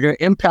doesn't matter. They're going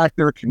to impact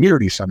their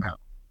community somehow.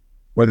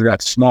 Whether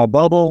that's a small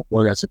bubble,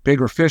 whether that's a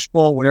bigger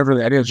fishbowl, whatever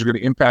that is, they're going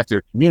to impact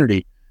their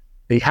community.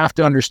 They have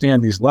to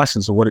understand these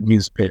lessons of what it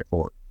means to pay it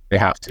forward. They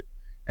have to.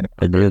 And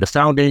the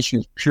foundation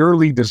is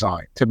purely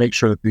designed to make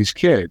sure that these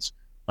kids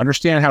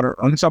understand how to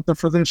earn something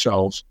for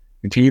themselves,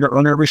 continue to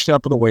earn every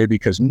step of the way,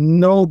 because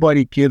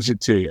nobody gives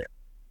it to you.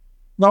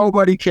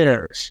 Nobody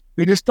cares.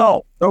 We just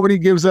don't. Nobody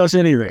gives us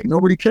anything.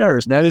 Nobody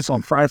cares. And that is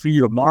on cry for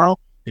you tomorrow.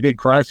 They didn't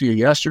cry for you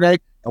yesterday.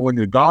 And when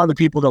you're gone, the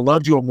people that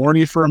loved you will mourn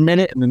you for a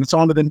minute, and then it's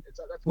on to them.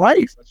 That's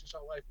life. That's just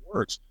how life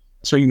works.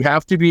 So you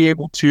have to be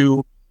able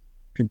to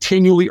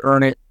continually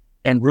earn it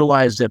and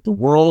realize that the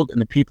world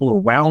and the people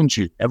around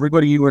you,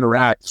 everybody you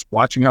interact, is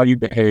watching how you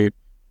behave,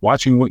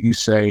 watching what you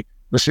say,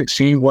 listening,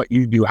 seeing what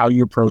you do, how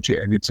you approach it,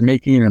 and it's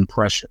making an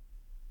impression.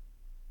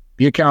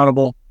 Be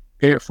accountable,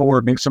 pay it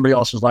forward, make somebody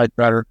else's life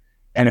better.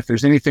 And if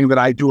there's anything that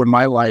I do in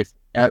my life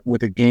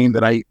with a game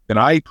that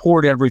I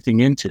poured everything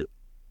into,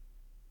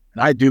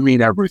 and I do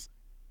mean everything,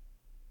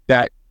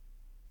 that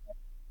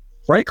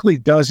frankly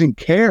doesn't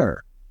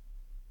care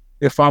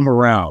if I'm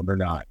around or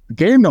not. The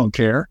game don't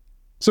care.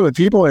 So the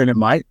people in it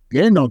might. The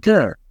game don't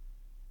care.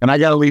 And I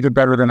got to leave it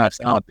better than I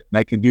found it. And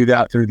I can do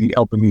that through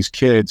helping these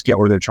kids get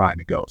where they're trying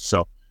to go.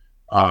 So,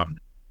 I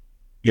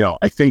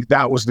think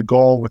that was the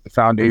goal with the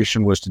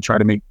foundation, was to try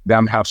to make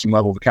them have some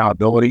level of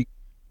accountability,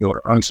 to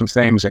earn some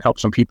things and help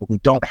some people who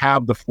don't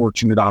have the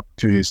fortunate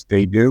opportunities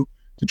they do,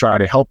 to try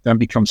to help them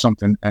become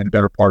something and a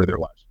better part of their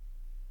lives.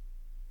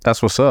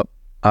 That's what's up.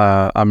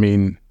 I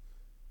mean,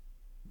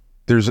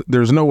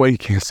 there's no way you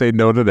can say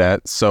no to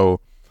that. So,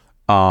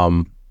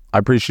 I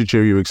appreciate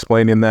you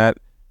explaining that.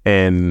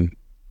 And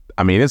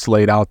I mean, it's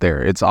laid out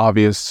there. It's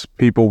obvious.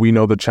 We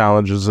know the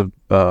challenges of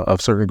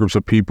certain groups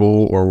of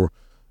people, or,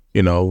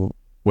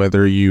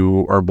 whether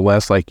you are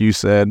blessed, like you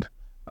said,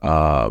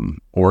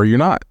 or you're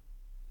not.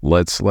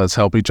 Let's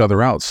help each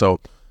other out.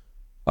 So,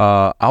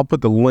 I'll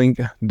put the link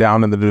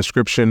down in the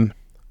description,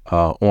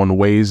 on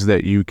ways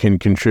that you can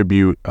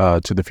contribute,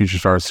 to the Future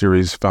Stars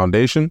Series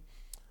Foundation.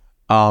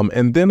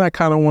 And then I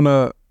kind of want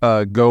to,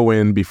 go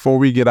in before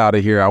we get out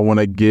of here. I want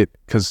to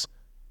because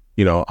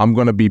I'm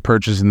going to be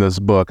purchasing this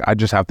book. I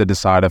just have to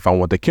decide if I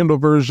want the Kindle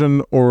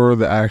version or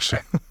the actual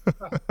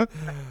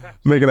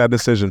making that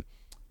decision.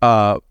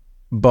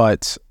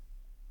 But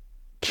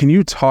can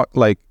you talk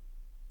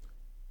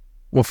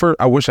first,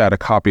 I wish I had a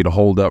copy to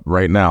hold up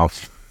right now.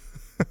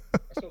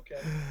 That's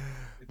okay.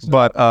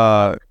 But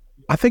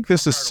I think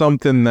this is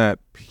something that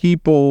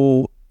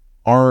people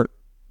aren't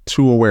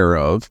too aware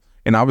of.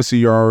 And obviously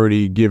you're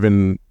already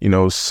given,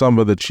 some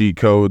of the cheat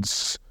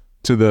codes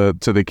to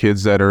the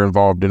kids that are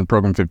involved in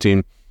Program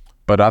 15.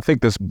 But I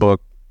think this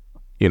book,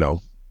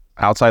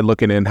 outside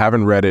looking in,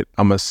 haven't read it,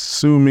 I'm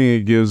assuming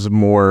it gives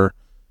more,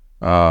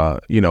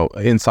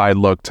 inside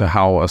look to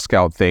how a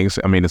scout thinks.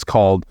 I mean, it's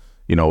called,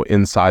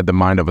 Inside the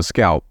Mind of a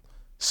Scout.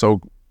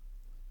 So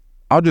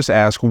I'll just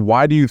ask,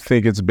 why do you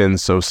think it's been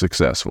so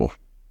successful?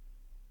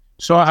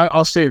 So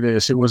I'll say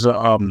this. It was,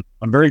 I'm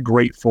very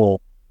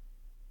grateful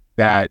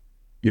that,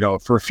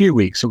 for a few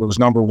weeks, it was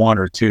number one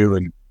or two,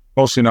 and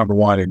mostly number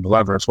one in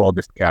 11 or 12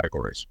 different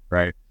categories,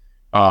 right?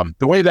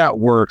 The way that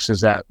works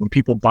is that when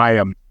people buy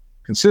them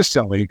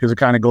consistently, because it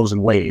kind of goes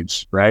in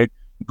waves, right?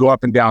 Go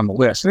up and down the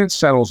list, and it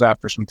settles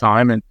after some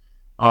time. And,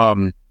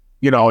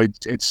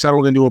 it's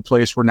settled into a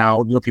place where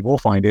now, people will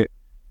find it.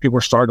 People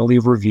are starting to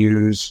leave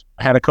reviews.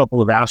 I had a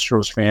couple of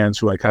Astros fans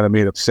who I kind of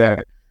made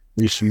upset.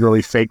 These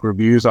really fake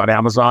reviews on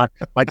Amazon.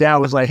 My dad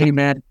was like, hey,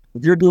 man,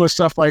 if you're doing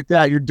stuff like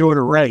that, you're doing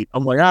it right.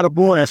 I'm like,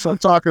 attaboy, that's what I'm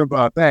talking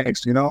about.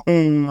 Thanks,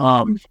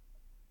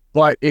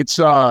 But it's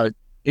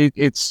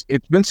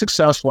been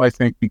successful, I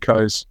think,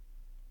 because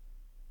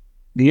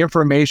the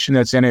information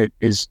that's in it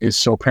is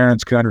so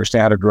parents can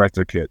understand how to direct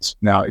their kids.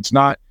 Now, it's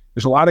not.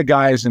 There's a lot of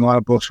guys in a lot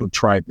of books who've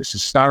tried this.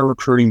 It's not a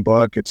recruiting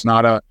book. It's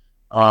not a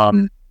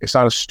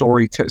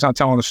story. It's not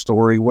telling a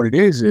story. What it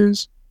is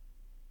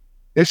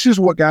this is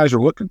what guys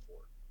are looking for.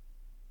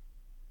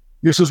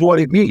 This is what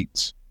it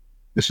means.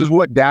 This is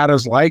what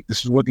data's like.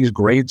 This is what these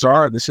grades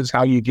are. This is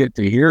how you get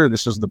to here.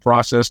 This is the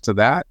process to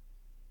that.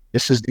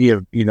 This is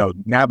the,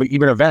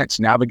 even events,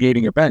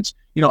 navigating events.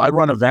 I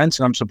run events,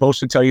 and I'm supposed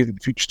to tell you that the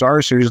Future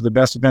Stars Series is the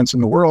best events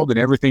in the world, and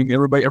every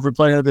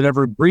player that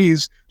ever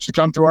breathes should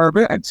come to our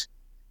events,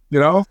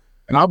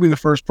 and I'll be the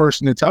first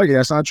person to tell you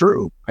that's not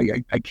true.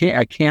 I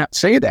can't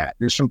say that.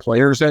 There's some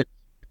players that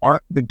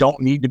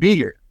don't need to be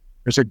here.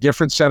 There's a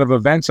different set of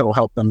events that will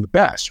help them the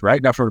best,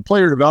 right? Now, from a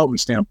player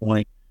development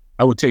standpoint,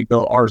 I would take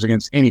ours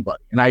against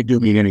anybody, and I do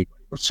meet anybody.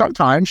 But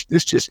sometimes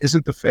this just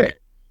isn't the fit,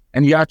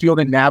 and you have to be able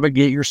to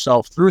navigate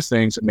yourself through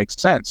things that make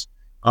sense.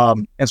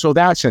 And so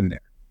that's in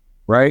there,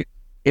 right?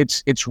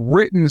 It's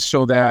written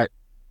so that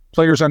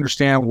players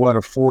understand what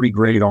a 40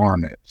 grade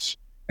arm is,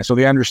 and so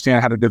they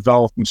understand how to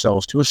develop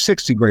themselves to a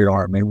 60 grade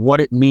arm and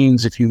what it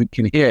means if you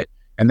can hit,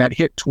 and that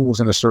hit tool's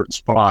in a certain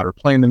spot or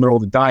play in the middle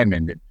of the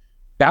diamond. And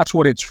that's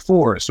what it's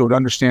for. So it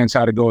understands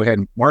how to go ahead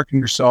and market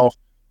yourself,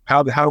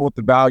 what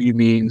the value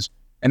means,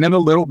 and then a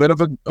little bit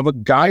of a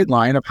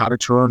guideline of how to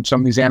turn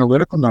some of these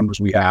analytical numbers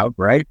we have,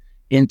 right,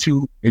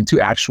 into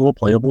actual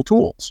playable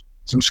tools,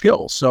 some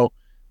skills. So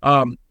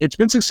it's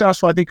been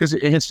successful, I think, because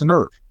it hits the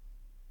nerve.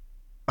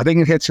 I think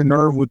it hits a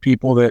nerve with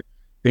people that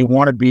they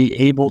want to be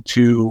able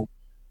to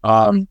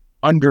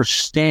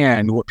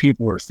understand what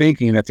people are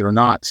thinking that they're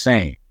not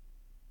saying.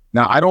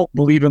 Now, I don't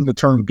believe in the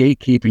term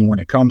gatekeeping when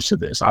it comes to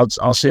this.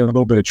 I'll say a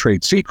little bit of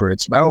trade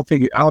secrets, but I don't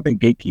think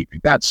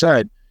gatekeeping. That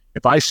said,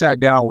 if I sat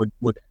down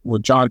with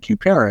John Q.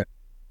 Parent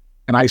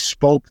and I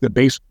spoke the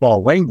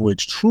baseball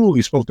language,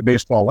 truly spoke the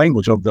baseball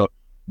language of the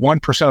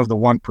 1% of the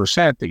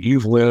 1% that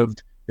you've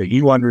lived, that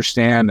you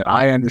understand, that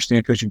I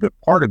understand because you've been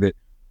part of it,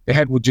 the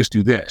head would just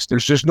do this.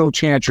 There's just no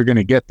chance you're going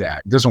to get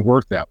that. It doesn't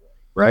work that way,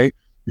 right?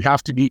 You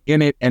have to be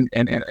in it and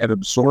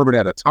absorb it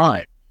at a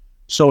time.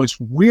 So it's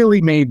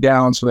really made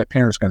down so that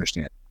parents can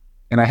understand.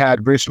 And I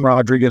had Grayson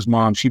Rodriguez's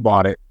mom, she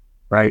bought it,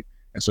 right?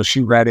 And so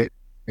she read it,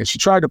 and she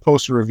tried to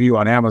post a review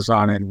on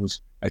Amazon, and it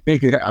was,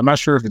 I'm not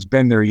sure if it's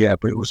been there yet,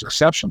 but it was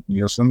exceptional.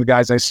 Some of the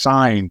guys I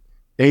signed,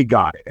 they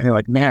got it. And they're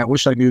like, man, I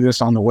wish I knew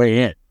this on the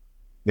way in,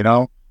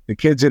 the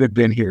kids that have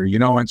been here,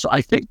 and so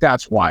I think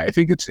that's why. I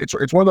think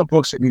it's one of the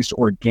books that needs to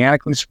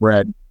organically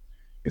spread.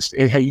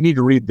 Hey, you need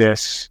to read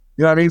this,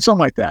 something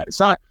like that. It's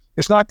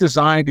not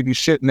designed to be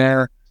sitting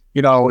there,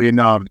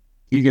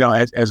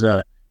 as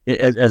a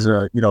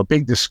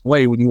big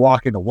display when you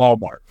walk into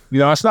Walmart.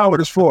 That's not what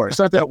it's for. It's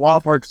not that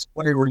Walmart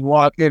display where you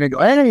walk in and go,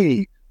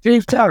 hey,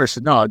 James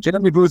Patterson. No,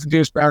 Jeremy Booth and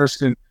James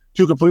Patterson,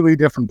 two completely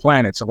different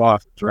planets of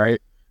authors, right?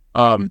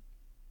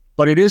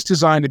 But it is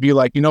designed to be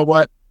like, you know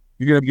what?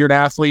 You're an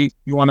athlete.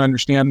 You want to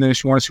understand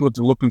this. You want to see what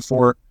they're looking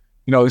for.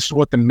 This is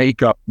what the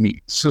makeup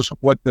means. This is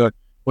what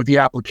the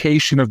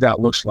application of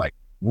that looks like.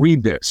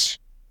 Read this.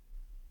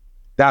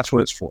 That's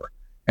what it's for.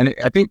 And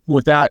I think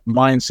with that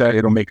mindset,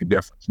 it'll make a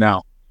difference.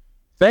 Now,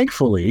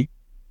 thankfully,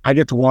 I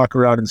get to walk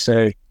around and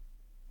say,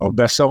 "Oh,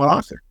 best-selling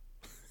author,"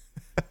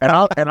 and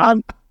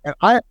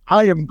I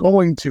am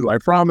going to. I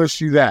promise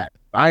you that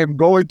I am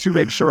going to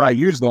make sure I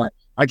use that.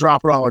 I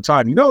drop it all the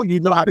time. You know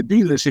how to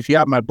do this if you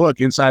have my book,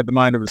 Inside the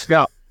Mind of a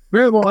Scout.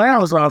 Available on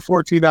Amazon,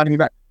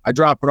 $14.99. I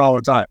drop it all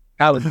the time.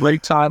 Have a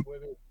great time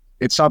with it.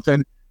 It's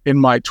something. In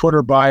my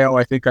Twitter bio,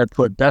 I think I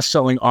put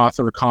best-selling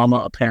author,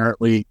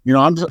 apparently.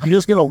 I'm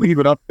just going to leave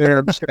it up there.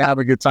 I'm just going to have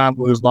a good time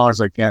with it as long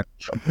as I can.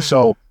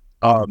 So,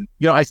 I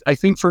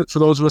think for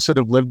those of us that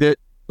have lived it,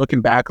 looking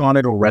back on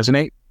it, it'll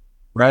resonate,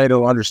 right?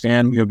 It'll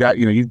understand, you've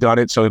done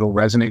it, so it'll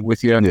resonate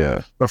with you.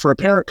 Yeah. But for a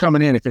parent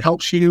coming in, if it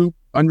helps you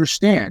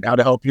understand how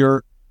to help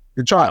your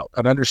child,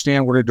 how to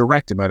understand where to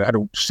direct them, how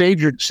to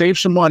save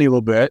some money a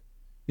little bit,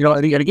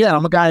 and again,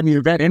 I'm a guy in the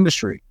event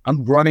industry.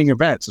 I'm running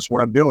events. That's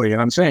what I'm doing.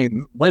 And I'm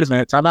saying, wait a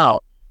minute, time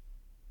out.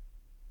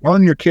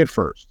 Learn your kid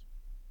first.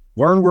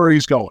 Learn where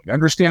he's going.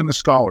 Understand the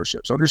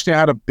scholarships. Understand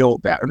how to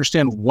build that.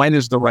 Understand when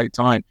is the right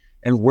time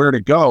and where to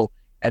go.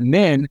 And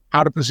then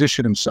how to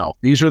position himself.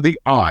 These are the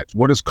odds.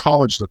 What does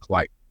college look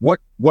like?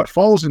 What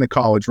falls into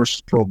college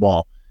versus pro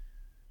ball?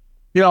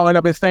 And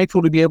I've been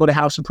thankful to be able to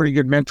have some pretty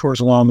good mentors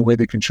along the way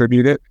that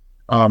contribute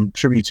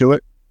to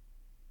it.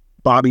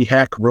 Bobby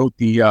Heck wrote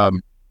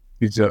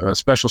he's a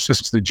special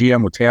assistant to the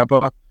GM with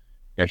Tampa.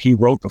 Yeah, he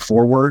wrote the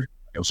foreword.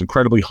 I was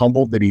incredibly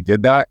humbled that he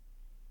did that.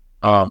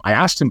 I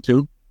asked him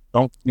to.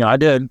 I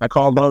did. I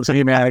called him up and said,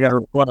 hey, man, I got a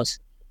request.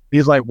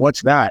 He's like,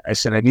 what's that? I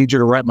said, I need you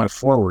to write my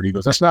foreword. He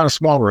goes, that's not a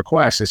small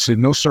request. I said,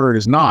 no, sir, it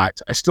is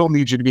not. I still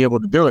need you to be able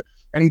to do it.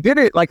 And he did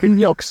it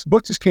because the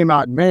book just came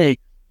out in May.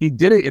 He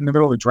did it in the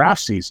middle of the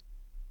draft season.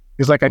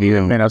 He's like, I need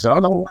it, man. I said, oh,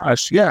 no,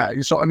 gosh. Yeah.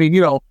 So,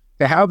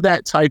 to have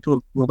that type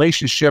of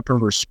relationship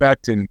and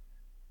respect and,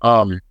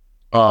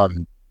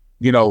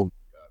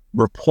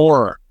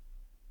 rapport,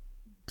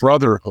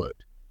 brotherhood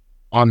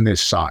on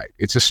this side.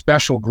 It's a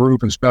special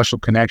group and special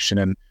connection.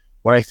 And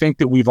What I think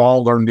that we've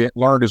all learned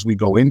as we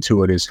go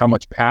into it is how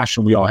much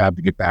passion we all have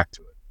to get back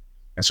to it.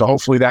 And so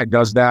hopefully that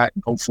does that.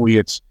 Hopefully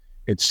it's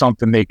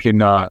something they can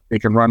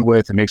run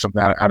with and make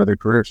something out of their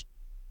careers.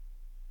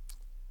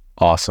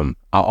 Awesome.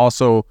 I'll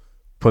also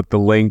put the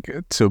link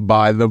to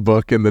buy the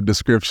book in the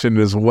description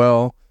as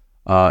well,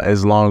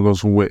 as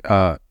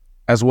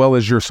well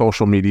as your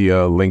social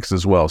media links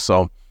as well.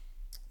 So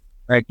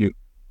thank you.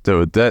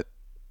 So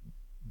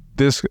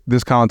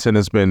this content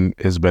has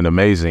been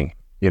amazing.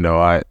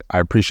 I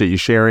appreciate you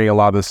sharing a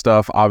lot of this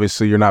stuff.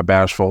 Obviously, you're not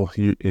bashful.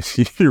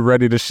 You're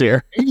ready to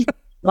share.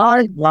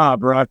 Nah,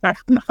 bro. I'm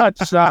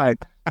not shy.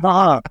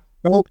 Nah,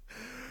 nope.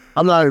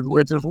 I'm not.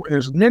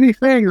 There's many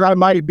things I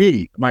might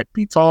be. I might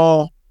be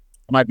tall.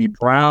 I might be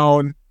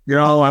brown.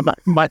 I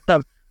might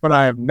have, but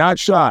I am not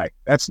shy.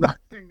 That's not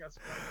the thing. That's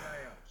what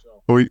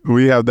I am. So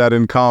we have that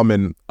in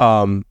common.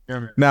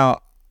 Now,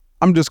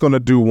 I'm just going to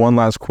do one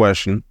last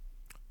question.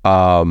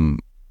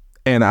 And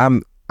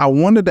I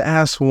wanted to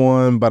ask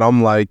one, but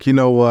I'm like, you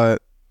know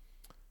what?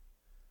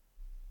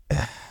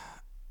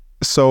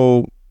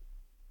 So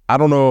I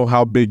don't know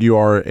how big you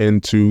are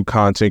into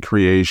content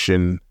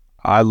creation.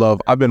 I've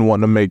been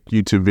wanting to make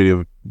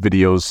YouTube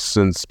videos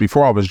since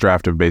before I was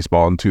drafted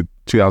baseball in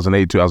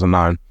 2008,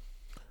 2009.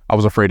 I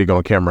was afraid to go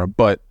on camera,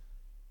 but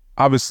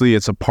obviously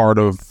it's a part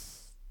of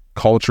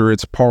culture.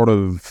 It's part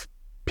of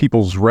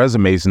people's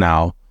resumes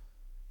now.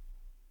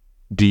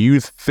 Do you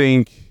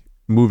think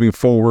moving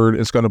forward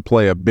it's going to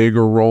play a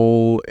bigger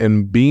role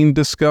in being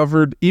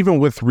discovered, even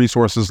with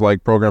resources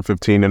like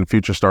Program15 and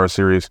Future Star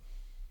Series?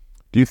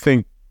 Do you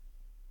think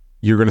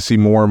you're going to see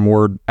more and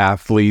more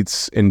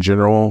athletes in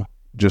general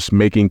just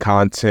making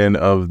content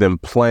of them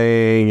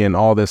playing and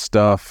all this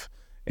stuff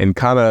and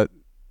kind of,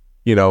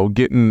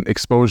 getting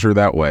exposure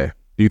that way?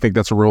 Do you think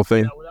that's a real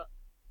thing?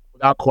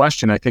 Without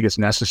question, I think it's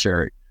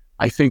necessary.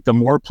 I think the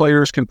more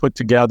players can put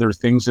together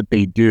things that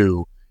they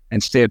do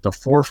and stay at the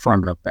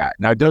forefront of that.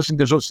 Now, there's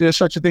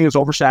such a thing as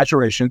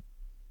oversaturation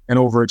and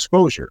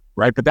overexposure,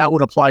 right? But that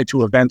would apply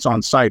to events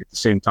on site at the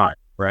same time,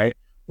 right?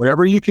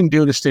 Whatever you can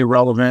do to stay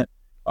relevant.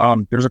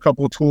 There's a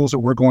couple of tools that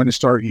we're going to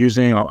start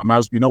using.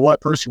 You know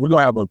what, Percy? We're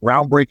going to have a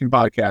groundbreaking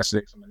podcast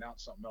today. So I'm going to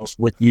announce something else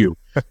with you.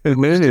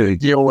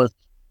 Deal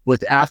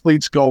with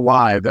Athletes Go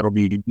Live. That'll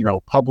be,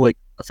 public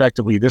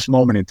effectively this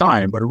moment in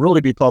time, but it'll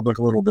really be public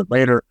a little bit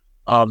later,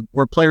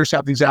 where players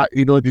have the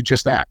ability to do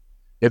just that.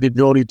 They have the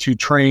ability to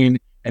train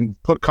and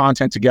put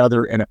content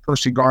together. And if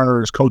Percy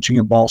Garner is coaching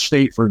in Ball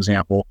State, for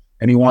example,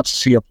 and he wants to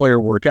see a player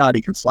work out,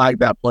 he can flag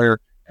that player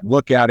and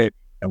look at it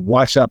and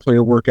watch that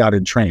player work out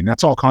and train.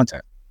 That's all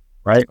content,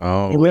 right?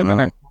 We live in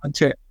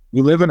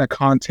a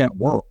content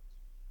world.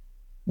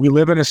 We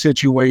live in a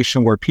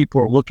situation where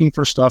people are looking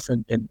for stuff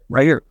and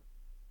right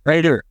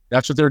here,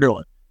 that's what they're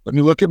doing. Let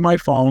me look at my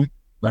phone.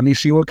 Let me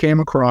see what came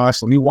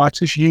across. Let me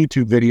watch this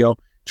YouTube video.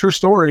 True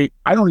story.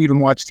 I don't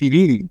even watch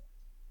TV.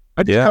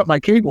 I just cut my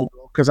cable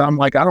because I'm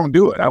like, I don't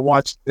do it. I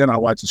watch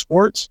the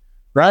sports,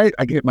 right?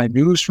 I get my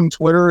news from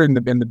Twitter and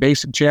the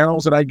basic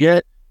channels that I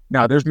get.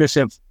 Now there's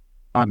misinfo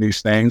on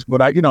these things, but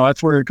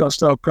that's where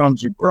stuff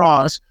comes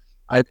across.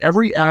 I have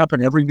every app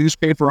and every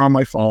newspaper on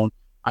my phone.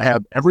 I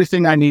have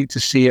everything I need to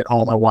see at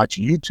home. I watch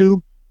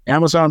YouTube,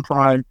 Amazon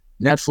Prime,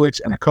 Netflix,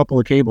 and a couple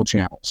of cable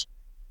channels.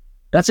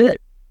 That's it.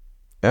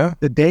 Yeah.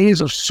 The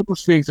days of super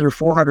speak there are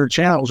 400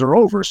 channels are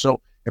over. So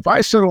if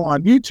I settle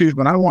on YouTube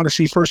and I want to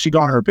see Percy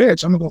Garner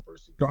pitch, I'm going to go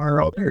Percy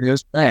Garner. Oh, there it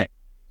is. Bang.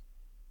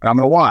 And I'm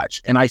going to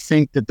watch. And I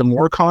think that the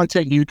more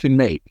content you can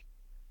make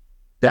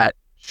that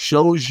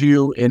shows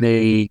you in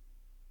a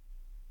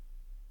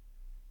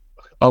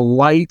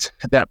light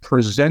that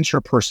presents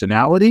your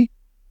personality,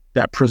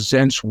 that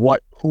presents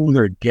who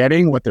they're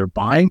getting, what they're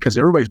buying, because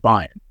everybody's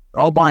buying.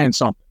 They're all buying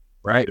something,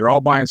 right? They're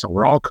all buying something.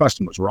 We're all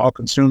customers. We're all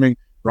consuming.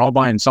 We're all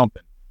buying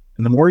something.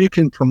 And the more you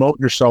can promote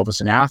yourself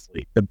as an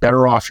athlete, the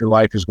better off your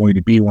life is going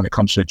to be when it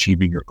comes to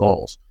achieving your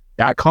goals.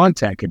 That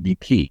content can be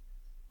key.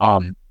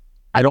 I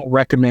don't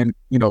recommend,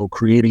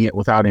 creating it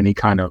without any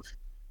kind of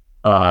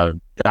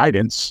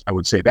guidance. I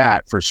would say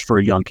that for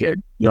a young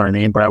kid, you know what I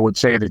mean? But I would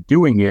say that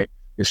doing it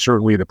is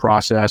certainly the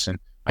process. And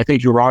I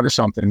think you were onto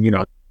something,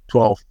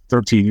 12,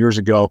 13 years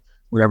ago,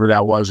 whatever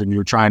that was, and you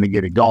were trying to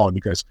get it going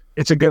because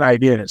it's a good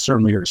idea and it's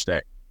certainly here to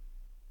stay.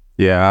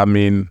 Yeah, I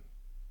mean,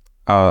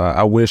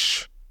 I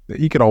wish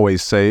you could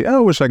always say, I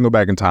wish I can go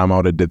back in time. I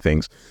would have did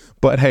things.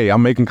 But hey,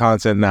 I'm making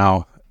content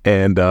now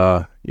and,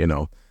 and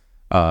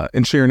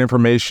sharing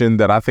information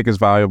that I think is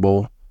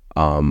valuable.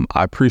 I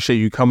appreciate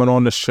you coming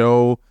on the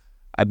show.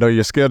 I know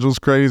your schedule's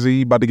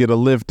crazy, about to get a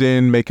lift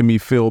in, making me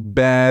feel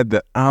bad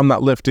that I'm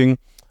not lifting.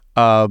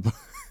 But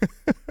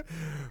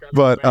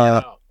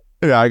I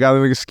got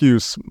an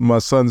excuse. My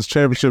son's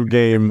championship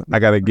game I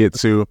got to get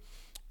to.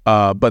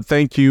 But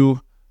thank you.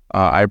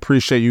 I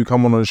appreciate you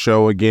coming on the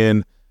show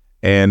again.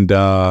 And,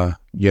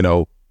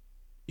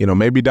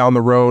 maybe down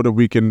the road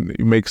we can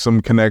make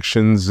some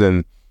connections.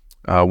 And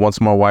once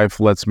my wife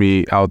lets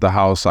me out the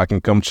house, I can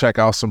come check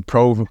out some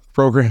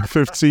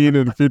Program15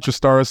 and Future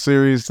Star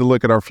Series to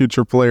look at our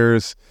future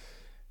players.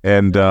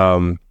 And,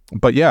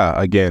 but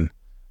yeah, again,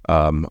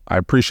 I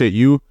appreciate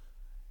you.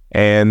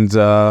 And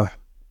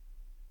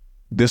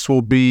this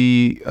will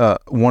be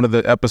one of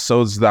the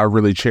episodes that I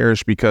really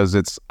cherish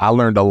because I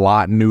learned a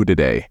lot new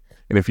today.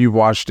 And if you've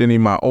watched any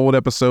of my old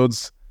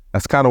episodes,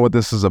 that's kind of what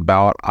this is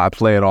about. I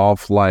play it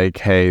off like,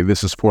 hey,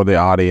 this is for the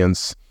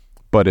audience,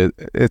 but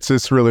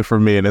it's really for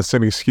me, and it's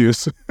an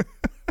excuse.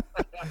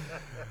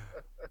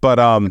 But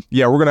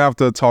yeah, we're gonna have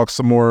to talk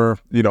some more,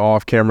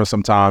 off camera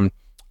sometime.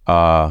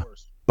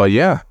 But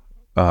yeah,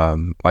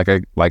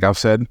 like I've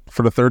said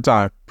for the third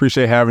time,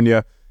 appreciate having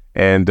you,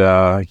 and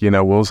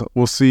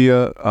we'll see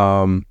you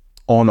on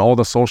all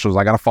the socials.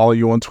 I gotta follow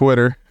you on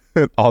Twitter.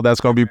 All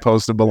that's gonna be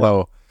posted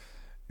below,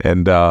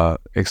 and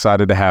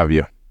excited to have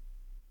you.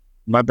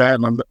 My bad,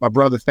 my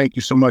brother. Thank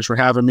you so much for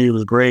having me. It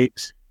was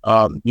great.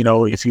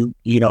 If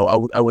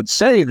I would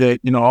say that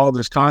all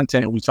this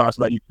content we talked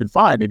about, you can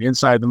find it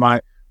inside the My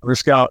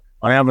Scout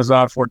on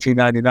Amazon,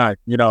 $14.99.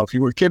 If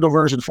you were Kindle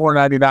version,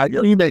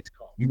 $4.99. You make the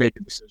call, you make the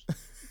decision.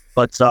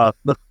 But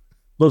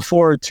look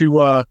forward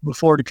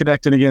to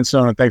connecting again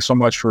soon. And thanks so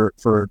much for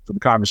the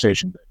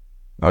conversation.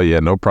 Oh yeah,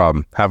 no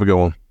problem. Have a good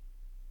one.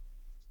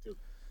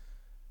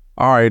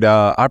 All right,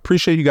 I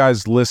appreciate you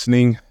guys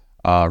listening.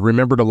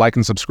 Remember to like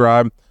and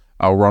subscribe.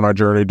 We're on our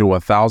journey to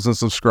 1,000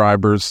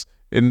 subscribers.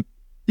 And,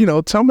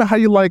 tell me how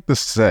you like the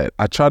set.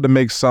 I tried to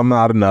make something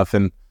out of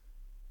nothing.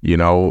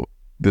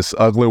 This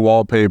ugly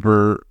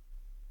wallpaper,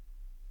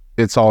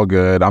 it's all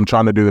good. I'm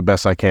trying to do the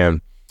best I can.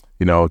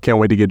 Can't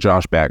wait to get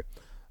Josh back.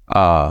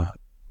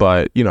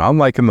 But, I'm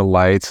liking the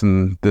lights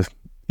and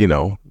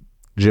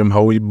Jim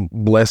Hoey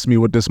blessed me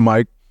with this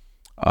mic.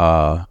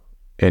 And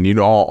you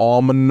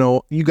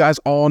guys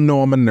all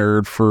know I'm a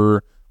nerd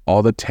for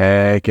all the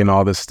tech and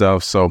all this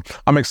stuff. So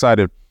I'm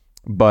excited.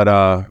 But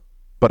I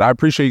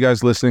appreciate you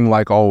guys listening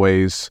like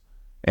always.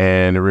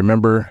 And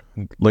remember,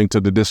 link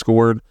to the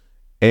Discord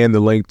and the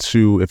link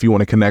to, if you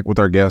want to connect with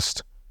our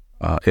guest,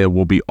 it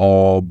will be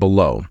all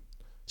below.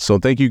 So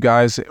thank you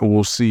guys, and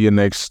we'll see you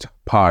next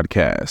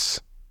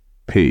podcast.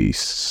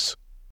 Peace.